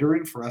a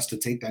veteran for us to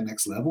take that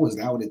next level? Is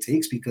that what it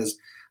takes? Because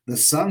the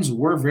Suns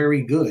were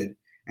very good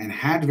and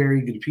had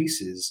very good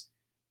pieces,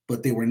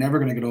 but they were never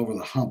going to get over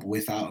the hump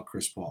without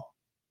Chris Paul.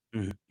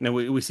 Now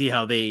we see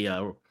how they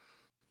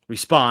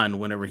respond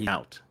whenever he's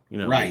out.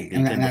 Right.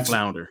 They tend to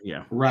flounder.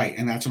 Yeah. Right.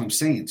 And that's what I'm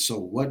saying. So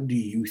what do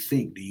you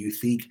think? Do you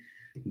think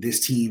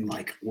this team,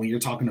 like when you're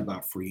talking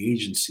about free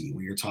agency,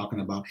 when you're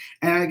talking about,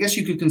 and I guess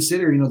you could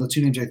consider, the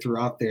two names I threw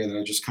out there that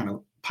are just kind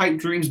of pipe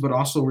dreams, but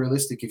also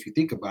realistic if you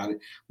think about it,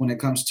 when it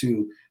comes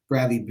to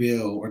Bradley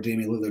Beal or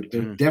Damian Lillard,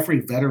 they're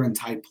definitely veteran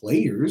type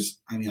players.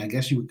 I mean, I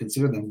guess you would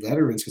consider them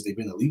veterans because they've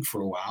been in the league for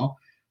a while,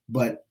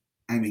 but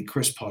I mean,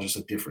 Chris Paul's just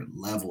a different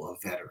level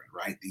of veteran,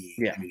 right?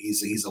 I mean,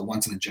 he's a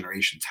once in a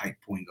generation type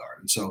point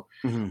guard. And so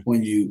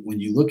when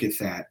you look at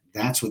that,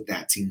 that's what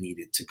that team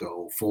needed to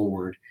go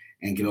forward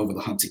and get over the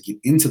hump to get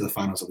into the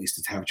finals, at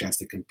least to have a chance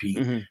to compete.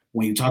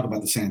 When you talk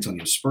about the San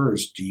Antonio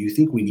Spurs, do you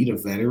think we need a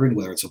veteran,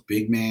 whether it's a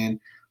big man,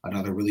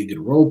 another really good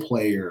role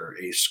player,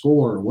 a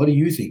scorer? What do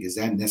you think? Is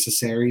that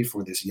necessary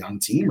for this young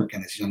team, or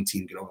can this young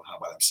team get over the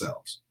hump by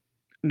themselves?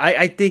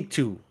 I think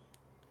to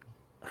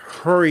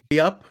hurry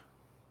up,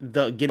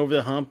 get over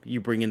the hump,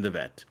 you bring in the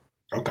vet.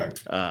 Okay.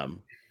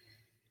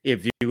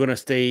 If you're going to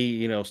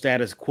stay,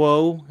 status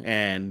quo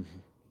and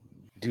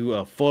do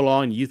a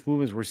full-on youth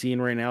movements we're seeing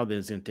right now, then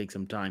it's going to take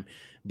some time.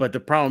 But the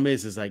problem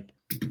is like,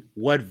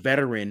 what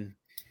veteran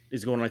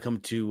is going to come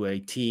to a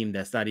team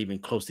that's not even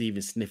close to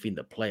even sniffing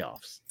the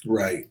playoffs?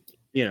 Right.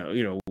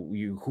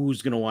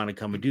 Who's going to want to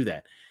come and do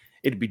that?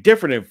 It'd be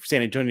different if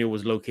San Antonio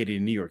was located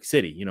in New York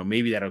City.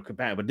 Maybe that'll come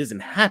back, but it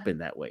doesn't happen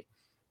that way.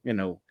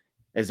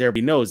 As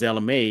everybody knows,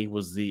 LMA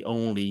was the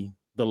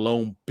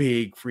lone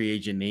big free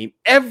agent name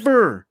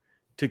ever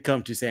to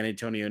come to San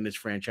Antonio in this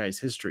franchise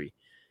history.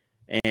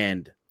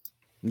 And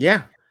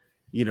I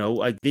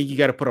think you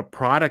got to put a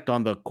product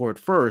on the court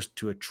first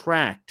to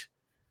attract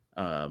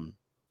a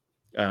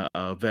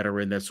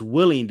veteran that's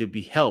willing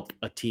to help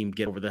a team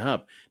get over the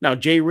hump. Now,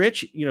 Jay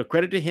Rich,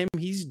 credit to him,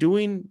 he's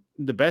doing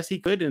the best he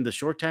could in the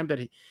short time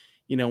that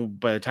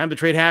by the time the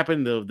trade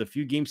happened, the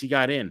few games he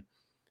got in.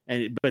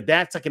 But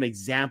that's like an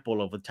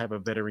example of the type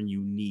of veteran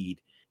you need.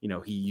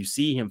 You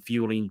see him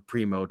fueling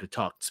Primo to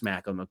talk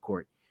smack on the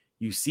court.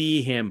 You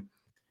see him,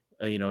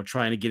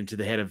 trying to get into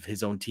the head of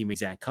his own teammate,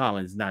 Zach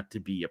Collins, not to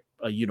be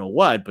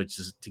but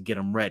just to get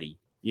him ready,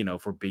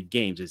 for big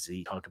games, as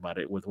he talked about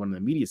it with one of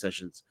the media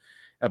sessions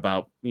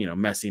about,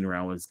 messing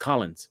around with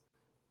Collins.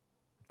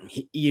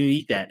 You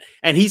need that.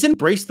 And he's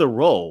embraced the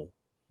role.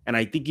 And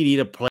I think you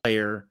need a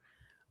player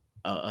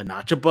a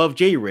notch above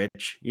Jay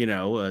Rich,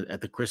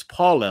 at the Chris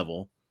Paul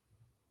level,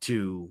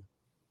 to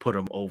put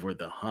him over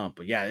the hump.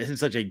 But yeah, this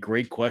is such a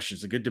great question.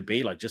 It's a good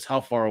debate. Like, just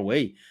how far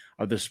away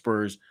are the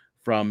Spurs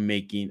from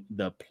making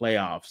the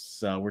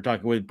playoffs? We're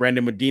talking with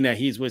Brandon Medina.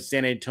 He's with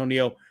San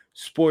Antonio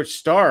Sports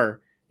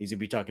Star. He's going to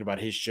be talking about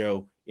his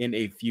show in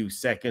a few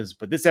seconds.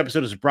 But this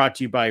episode is brought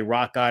to you by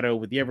Rock Auto.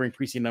 With the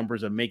ever-increasing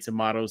numbers of makes and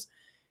models,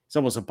 it's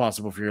almost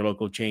impossible for your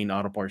local chain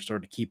auto parts store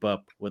to keep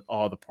up with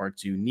all the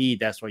parts you need.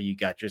 That's why you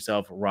got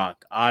yourself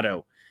Rock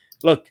Auto.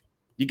 Look,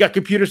 you got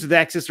computers with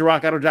access to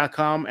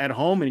rockauto.com at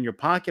home and in your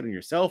pocket on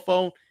your cell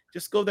phone.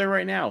 Just go there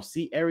right now.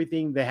 See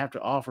everything they have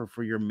to offer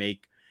for your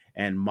make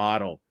and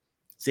model.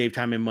 Save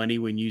time and money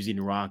when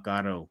using Rock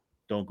Auto.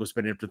 Don't go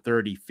spending up to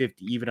 30,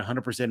 50, even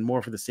 100%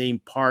 more for the same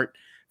part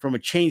from a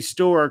chain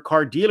store or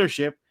car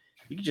dealership.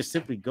 You can just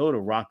simply go to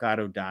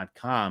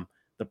rockauto.com.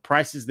 The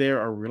prices there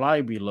are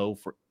reliably low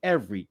for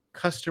every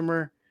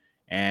customer,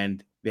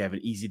 and they have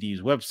an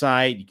easy-to-use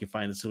website. You can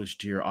find the solution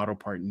to your auto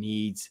part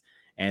needs,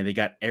 and they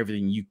got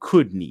everything you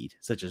could need,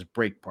 such as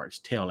brake parts,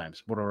 tail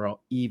lamps, motor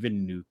oil,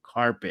 even new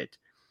carpet.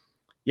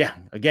 Yeah,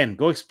 again,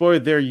 go explore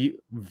their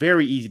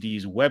very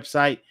easy-to-use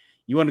website.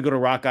 You want to go to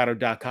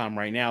rockauto.com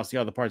right now, see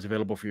all the parts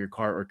available for your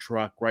car or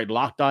truck, right?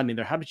 Locked on in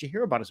there. How did you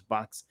hear about us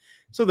box?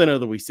 So they know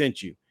that we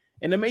sent you.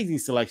 An amazing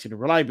selection of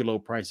reliably low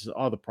prices,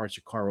 all the parts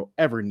your car will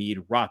ever need.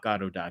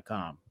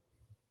 rockauto.com.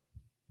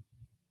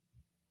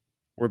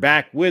 We're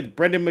back with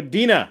Brendan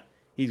Medina.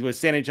 He's with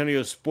San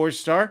Antonio Sports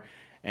Star,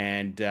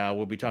 and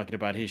we'll be talking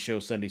about his show,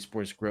 Sunday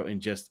Sports Grill, in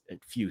just a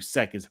few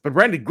seconds. But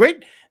Brendan,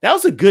 great. That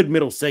was a good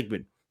middle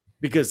segment,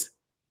 because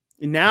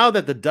now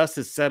that the dust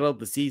has settled,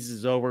 the season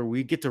is over,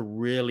 we get to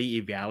really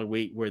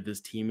evaluate where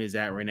this team is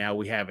at right now.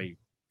 We have a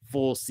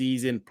full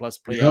season plus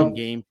play-on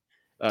game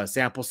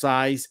sample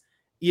size.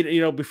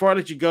 You know, before I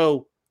let you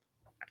go,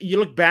 you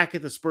look back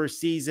at the Spurs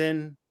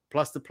season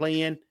plus the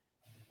play-in.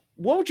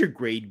 What would your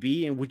grade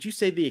be, and would you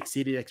say they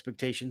exceeded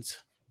expectations?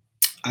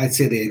 I'd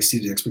say they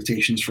exceeded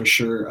expectations for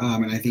sure,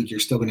 and I think you're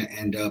still going to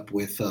end up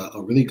with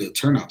a really good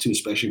turnout too,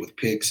 especially with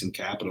picks and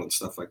capital and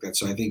stuff like that.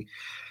 So I think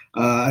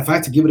if I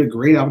had to give it a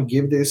grade, I would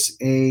give this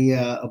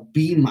a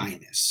B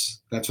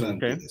minus. That's what I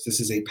would give this. This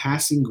is a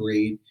passing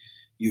grade.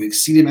 You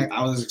exceeded.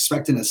 I was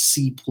expecting a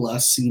C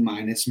plus, C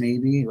minus,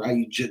 maybe, right?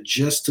 You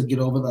just to get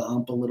over the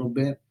hump a little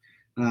bit.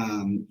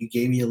 You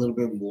gave me a little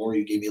bit more.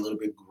 You gave me a little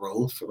bit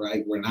growth,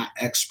 right? We're not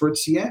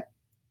experts yet.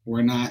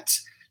 We're not.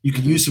 You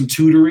could use some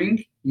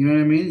tutoring. You know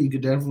what I mean? You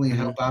could definitely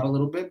help out a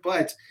little bit,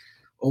 but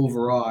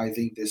overall, I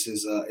think this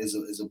is a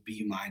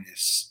B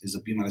minus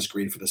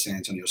grade for the San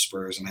Antonio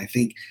Spurs, and I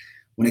think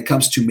when it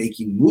comes to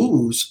making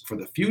moves for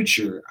the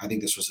future, I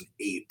think this was an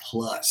A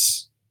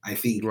plus. I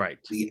think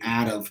the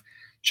add of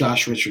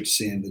Josh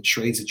Richardson, the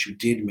trades that you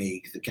did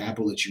make, the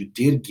capital that you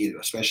did get,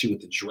 especially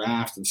with the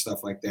draft and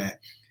stuff like that,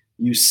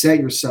 you set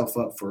yourself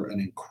up for an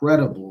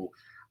incredible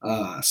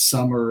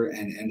summer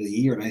and end of the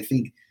year. And I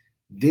think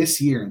this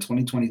year in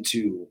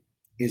 2022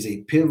 is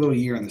a pivotal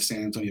year in the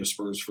San Antonio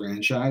Spurs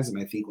franchise.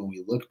 And I think when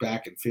we look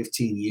back in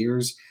 15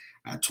 years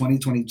at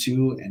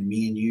 2022 and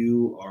me and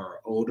you are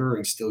older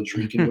and still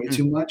drinking way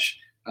too much,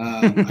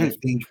 I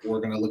think we're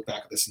going to look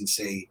back at this and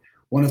say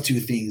one of two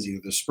things: either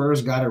the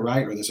Spurs got it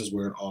right or this is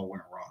where it all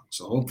went wrong.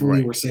 So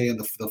hopefully we're saying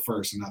the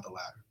first and not the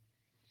latter.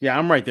 Yeah,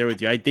 I'm right there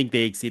with you. I think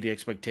they exceeded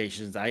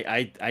expectations.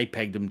 I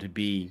pegged them to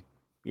be,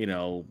 you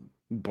know,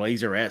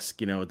 Blazer-esque,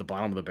 you know, at the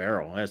bottom of the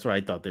barrel. That's what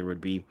I thought they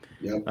would be.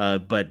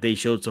 Yep. But they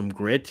showed some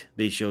grit.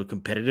 They showed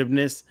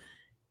competitiveness.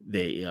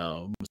 They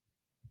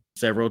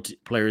several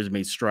players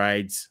made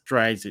strides.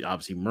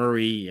 Obviously,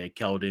 Murray,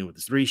 Keldon with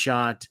his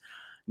 3-shot.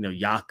 You know,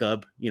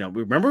 Jakob. You know,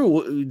 remember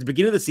the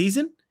beginning of the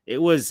season?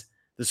 It was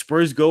the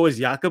Spurs go as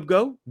Jakob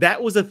go.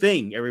 That was a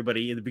thing,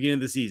 everybody, in the beginning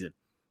of the season.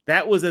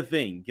 That was a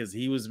thing because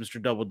he was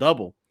Mr.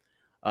 Double-Double.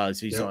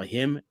 So you saw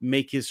him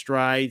make his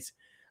strides.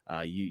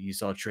 You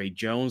saw Trey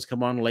Jones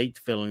come on late,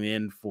 filling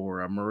in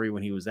for Murray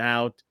when he was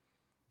out.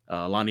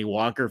 Lonnie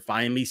Walker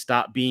finally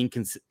stopped being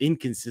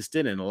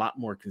inconsistent and a lot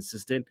more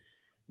consistent.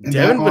 And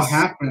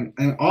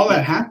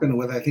that happened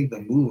with, I think,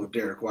 the move of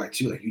Derek White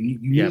too. Like you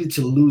needed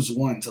to lose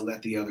one to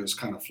let the others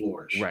kind of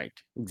flourish. Right,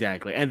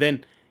 exactly. And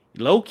then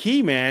low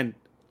key, man,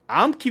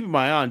 I'm keeping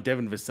my eye on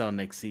Devin Vassell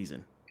next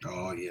season.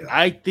 Oh yeah.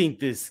 I think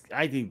this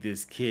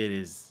kid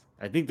is.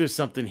 I think there's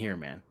something here,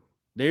 man.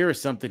 There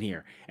is something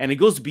here, and it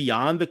goes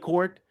beyond the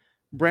court.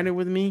 Brendan,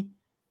 with me,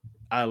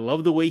 I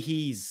love the way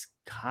he's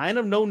kind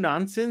of no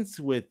nonsense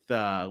with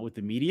the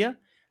media.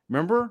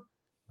 Remember,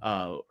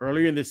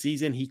 earlier in the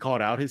season, he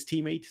called out his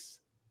teammates.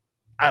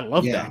 I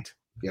love that.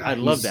 Yeah, I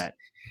love that.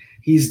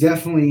 He's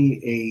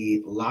definitely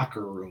a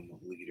locker room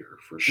leader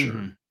for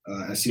sure.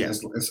 As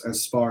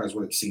far as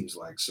what it seems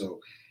like. So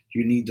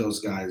you need those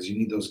guys. You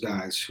need those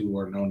guys who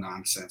are no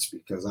nonsense,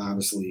 because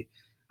obviously,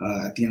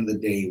 at the end of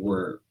the day,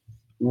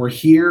 we're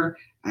here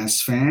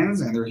as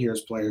fans and they're here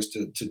as players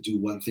to do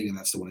one thing, and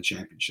that's to win a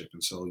championship.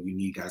 And so you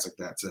need guys like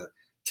that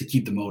to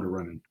keep the motor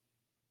running.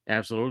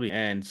 Absolutely.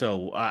 And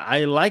so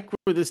I like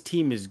where this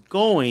team is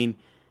going.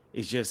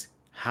 It's just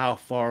how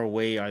far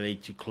away are they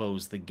to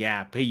close the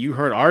gap? Hey, you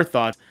heard our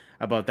thoughts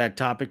about that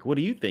topic. What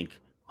do you think?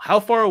 How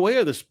far away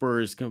are the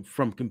Spurs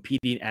from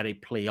competing at a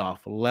playoff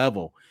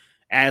level?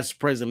 As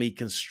presently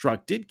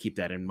constructed, keep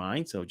that in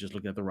mind. So just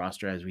looking at the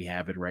roster as we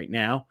have it right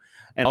now.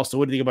 And also,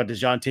 what do you think about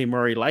DeJounte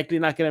Murray? Likely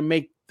not going to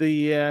make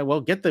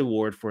get the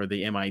award for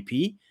the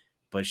MIP,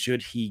 but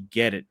should he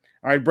get it?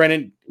 All right,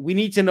 Brennan, we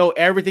need to know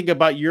everything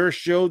about your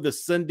show, the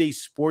Sunday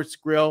Sports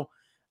Grill.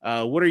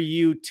 What are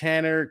you,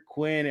 Tanner,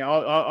 Quinn,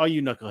 all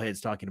you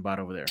knuckleheads talking about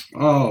over there?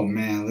 Oh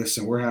man,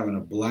 listen, we're having a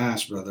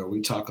blast, brother.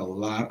 We talk a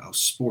lot of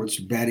sports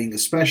betting,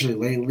 especially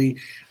lately.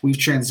 We've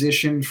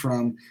transitioned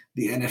from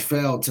the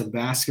NFL to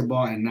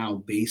basketball, and now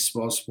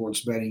baseball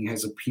sports betting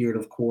has appeared,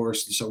 of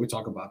course. And so we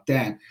talk about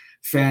that.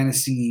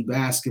 Fantasy,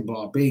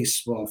 basketball,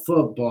 baseball,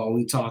 football.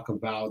 We talk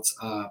about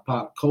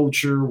pop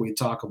culture. We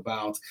talk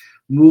about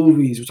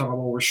movies. We talk about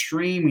what we're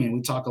streaming.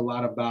 We talk a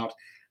lot about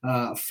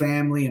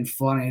family and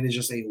fun. It is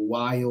just a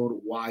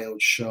wild,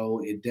 wild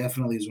show. It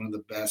definitely is one of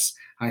the best,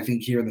 I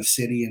think, here in the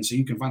city. And so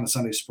you can find the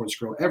Sunday Sports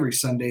Grill every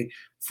Sunday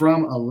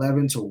from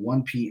 11 to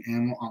 1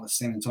 p.m. on the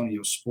San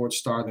Antonio Sports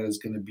Star. That is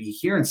going to be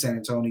here in San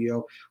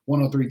Antonio,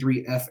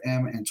 103.3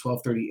 FM and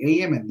 12:30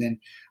 a.m. And then,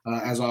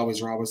 as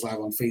always, we're always live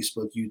on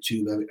Facebook,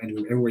 YouTube,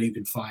 everywhere you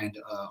can find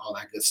all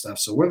that good stuff.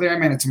 So we're there,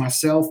 man. It's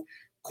myself,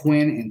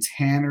 Quinn, and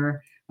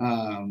Tanner.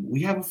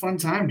 We have a fun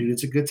time, dude.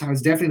 It's a good time.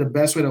 It's definitely the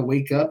best way to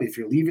wake up. If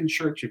you're leaving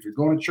church, if you're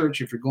going to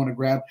church, if you're going to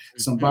grab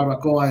some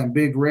barbacoa and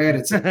Big Red,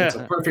 it's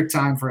a perfect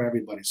time for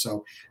everybody.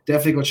 So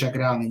definitely go check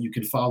it out. And then you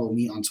can follow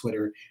me on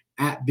Twitter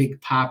at Big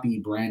Poppy.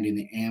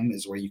 Brandon M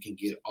is where you can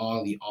get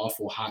all the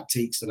awful hot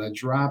takes that I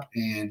drop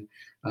and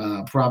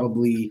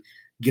probably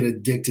get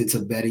addicted to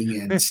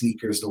betting and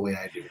sneakers the way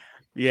I do.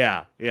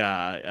 Yeah.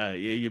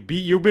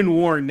 You've been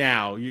warned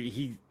now.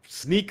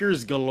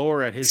 Sneakers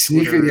galore at his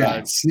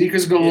Twitter.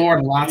 Sneakers galore,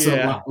 and lots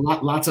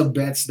of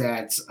bets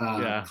that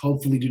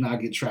hopefully do not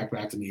get tracked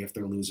back to me if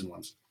they're losing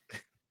ones.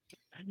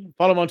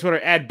 Follow him on Twitter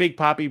at Big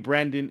Poppy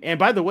Brandon. And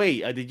by the way,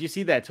 did you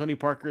see that Tony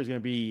Parker is going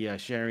to be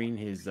sharing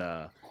his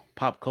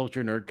pop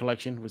culture nerd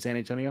collection with San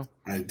Antonio?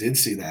 I did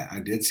see that.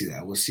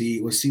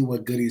 We'll see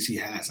what goodies he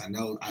has.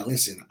 I'll have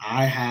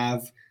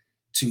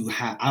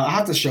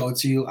to show it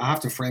to you. I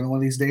have to frame it one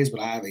of these days, but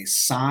I have a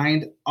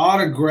signed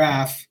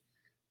autograph,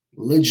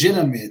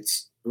 legitimate,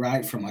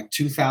 right, from like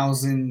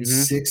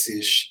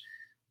 2006-ish,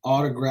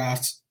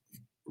 autographed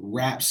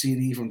rap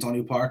CD from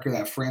Tony Parker,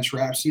 that French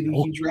rap CD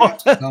he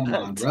dropped. Come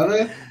on,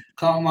 brother.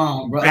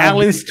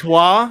 Balance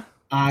toi.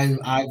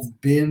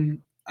 I've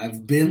been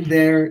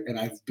there and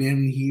I've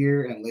been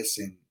here, and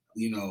listen,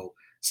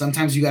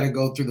 sometimes you got to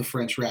go through the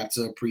French rap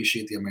to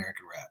appreciate the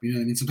American rap. You know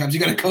what I mean? Sometimes you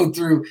got to go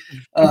through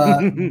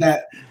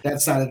that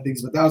side of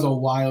things. But that was a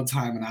wild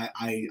time, and I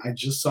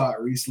just saw it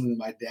recently with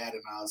my dad,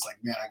 and I was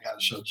like, man, I got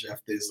to show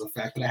Jeff this. The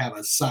fact that I have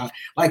a sign,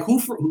 like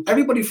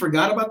everybody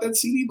forgot about that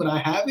CD, but I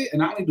have it,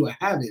 and not only do I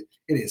have it,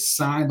 it is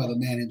signed by the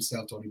man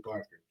himself, Tony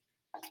Parker.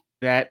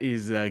 That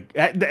is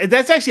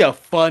that's actually a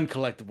fun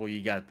collectible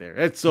you got there.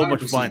 That's so 100%.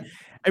 Much fun.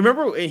 I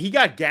remember he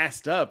got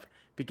gassed up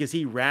because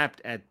he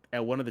rapped at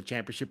one of the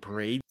championship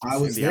parades. I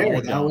was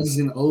there. That was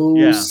in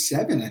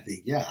 2007, I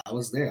think. Yeah, I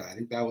was there. I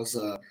think that was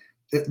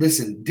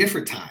listen,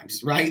 different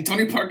times, right?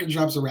 Tony Parker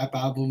drops a rap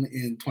album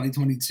in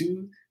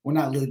 2022. We're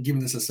not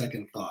giving this a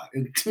second thought.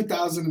 In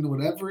 2000 and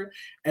whatever,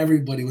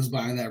 everybody was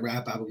buying that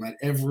rap album at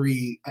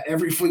every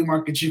flea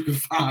market you could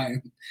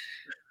find.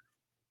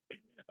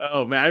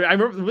 Oh man, I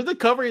remember with the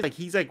cover,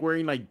 he's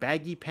wearing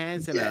baggy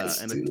pants and a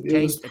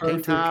tank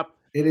top.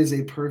 It is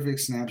a perfect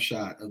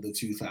snapshot of the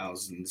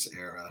 2000s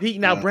era.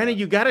 Now, Brandon,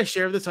 you got to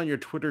share this on your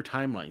Twitter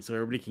timeline so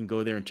everybody can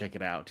go there and check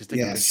it out. Just take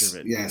a picture of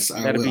it. Yes,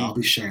 I will. I'll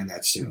be sharing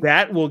that soon.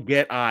 That will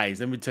get eyes.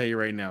 Let me tell you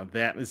right now,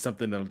 that is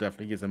something that'll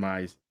definitely get some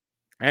eyes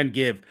and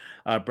give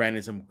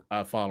Brandon some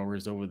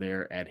followers over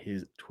there at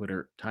his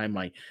Twitter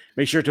timeline.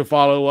 Make sure to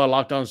follow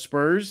Locked On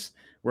Spurs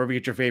wherever you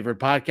get your favorite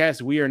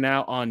podcast. We are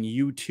now on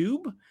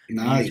YouTube.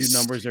 Nice. YouTube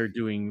numbers are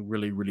doing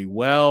really, really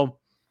well.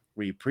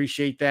 We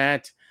appreciate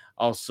that.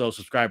 Also,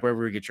 subscribe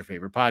wherever you get your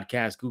favorite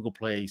podcast, Google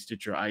Play,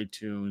 Stitcher,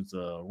 iTunes,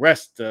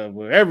 rest,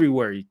 we're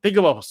everywhere. You think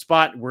about a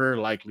spot, we're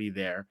likely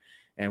there.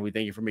 And we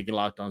thank you for making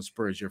Locked On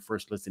Spurs your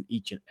first listen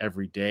each and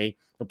every day.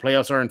 The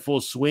playoffs are in full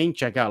swing.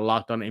 Check out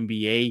Locked On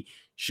NBA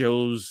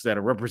shows that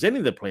are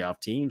representing the playoff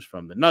teams,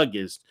 from the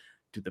Nuggets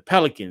to the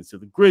Pelicans to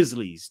the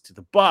Grizzlies to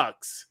the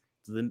Bucks,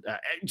 to the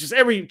just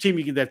every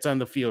team that's on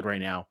the field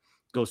right now.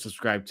 Go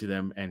subscribe to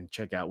them and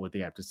check out what they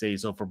have to say.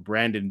 So for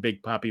Brandon,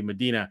 Big Poppy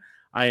Medina,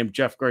 I am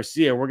Jeff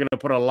Garcia. We're going to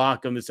put a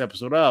lock on this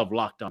episode of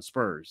Locked On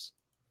Spurs.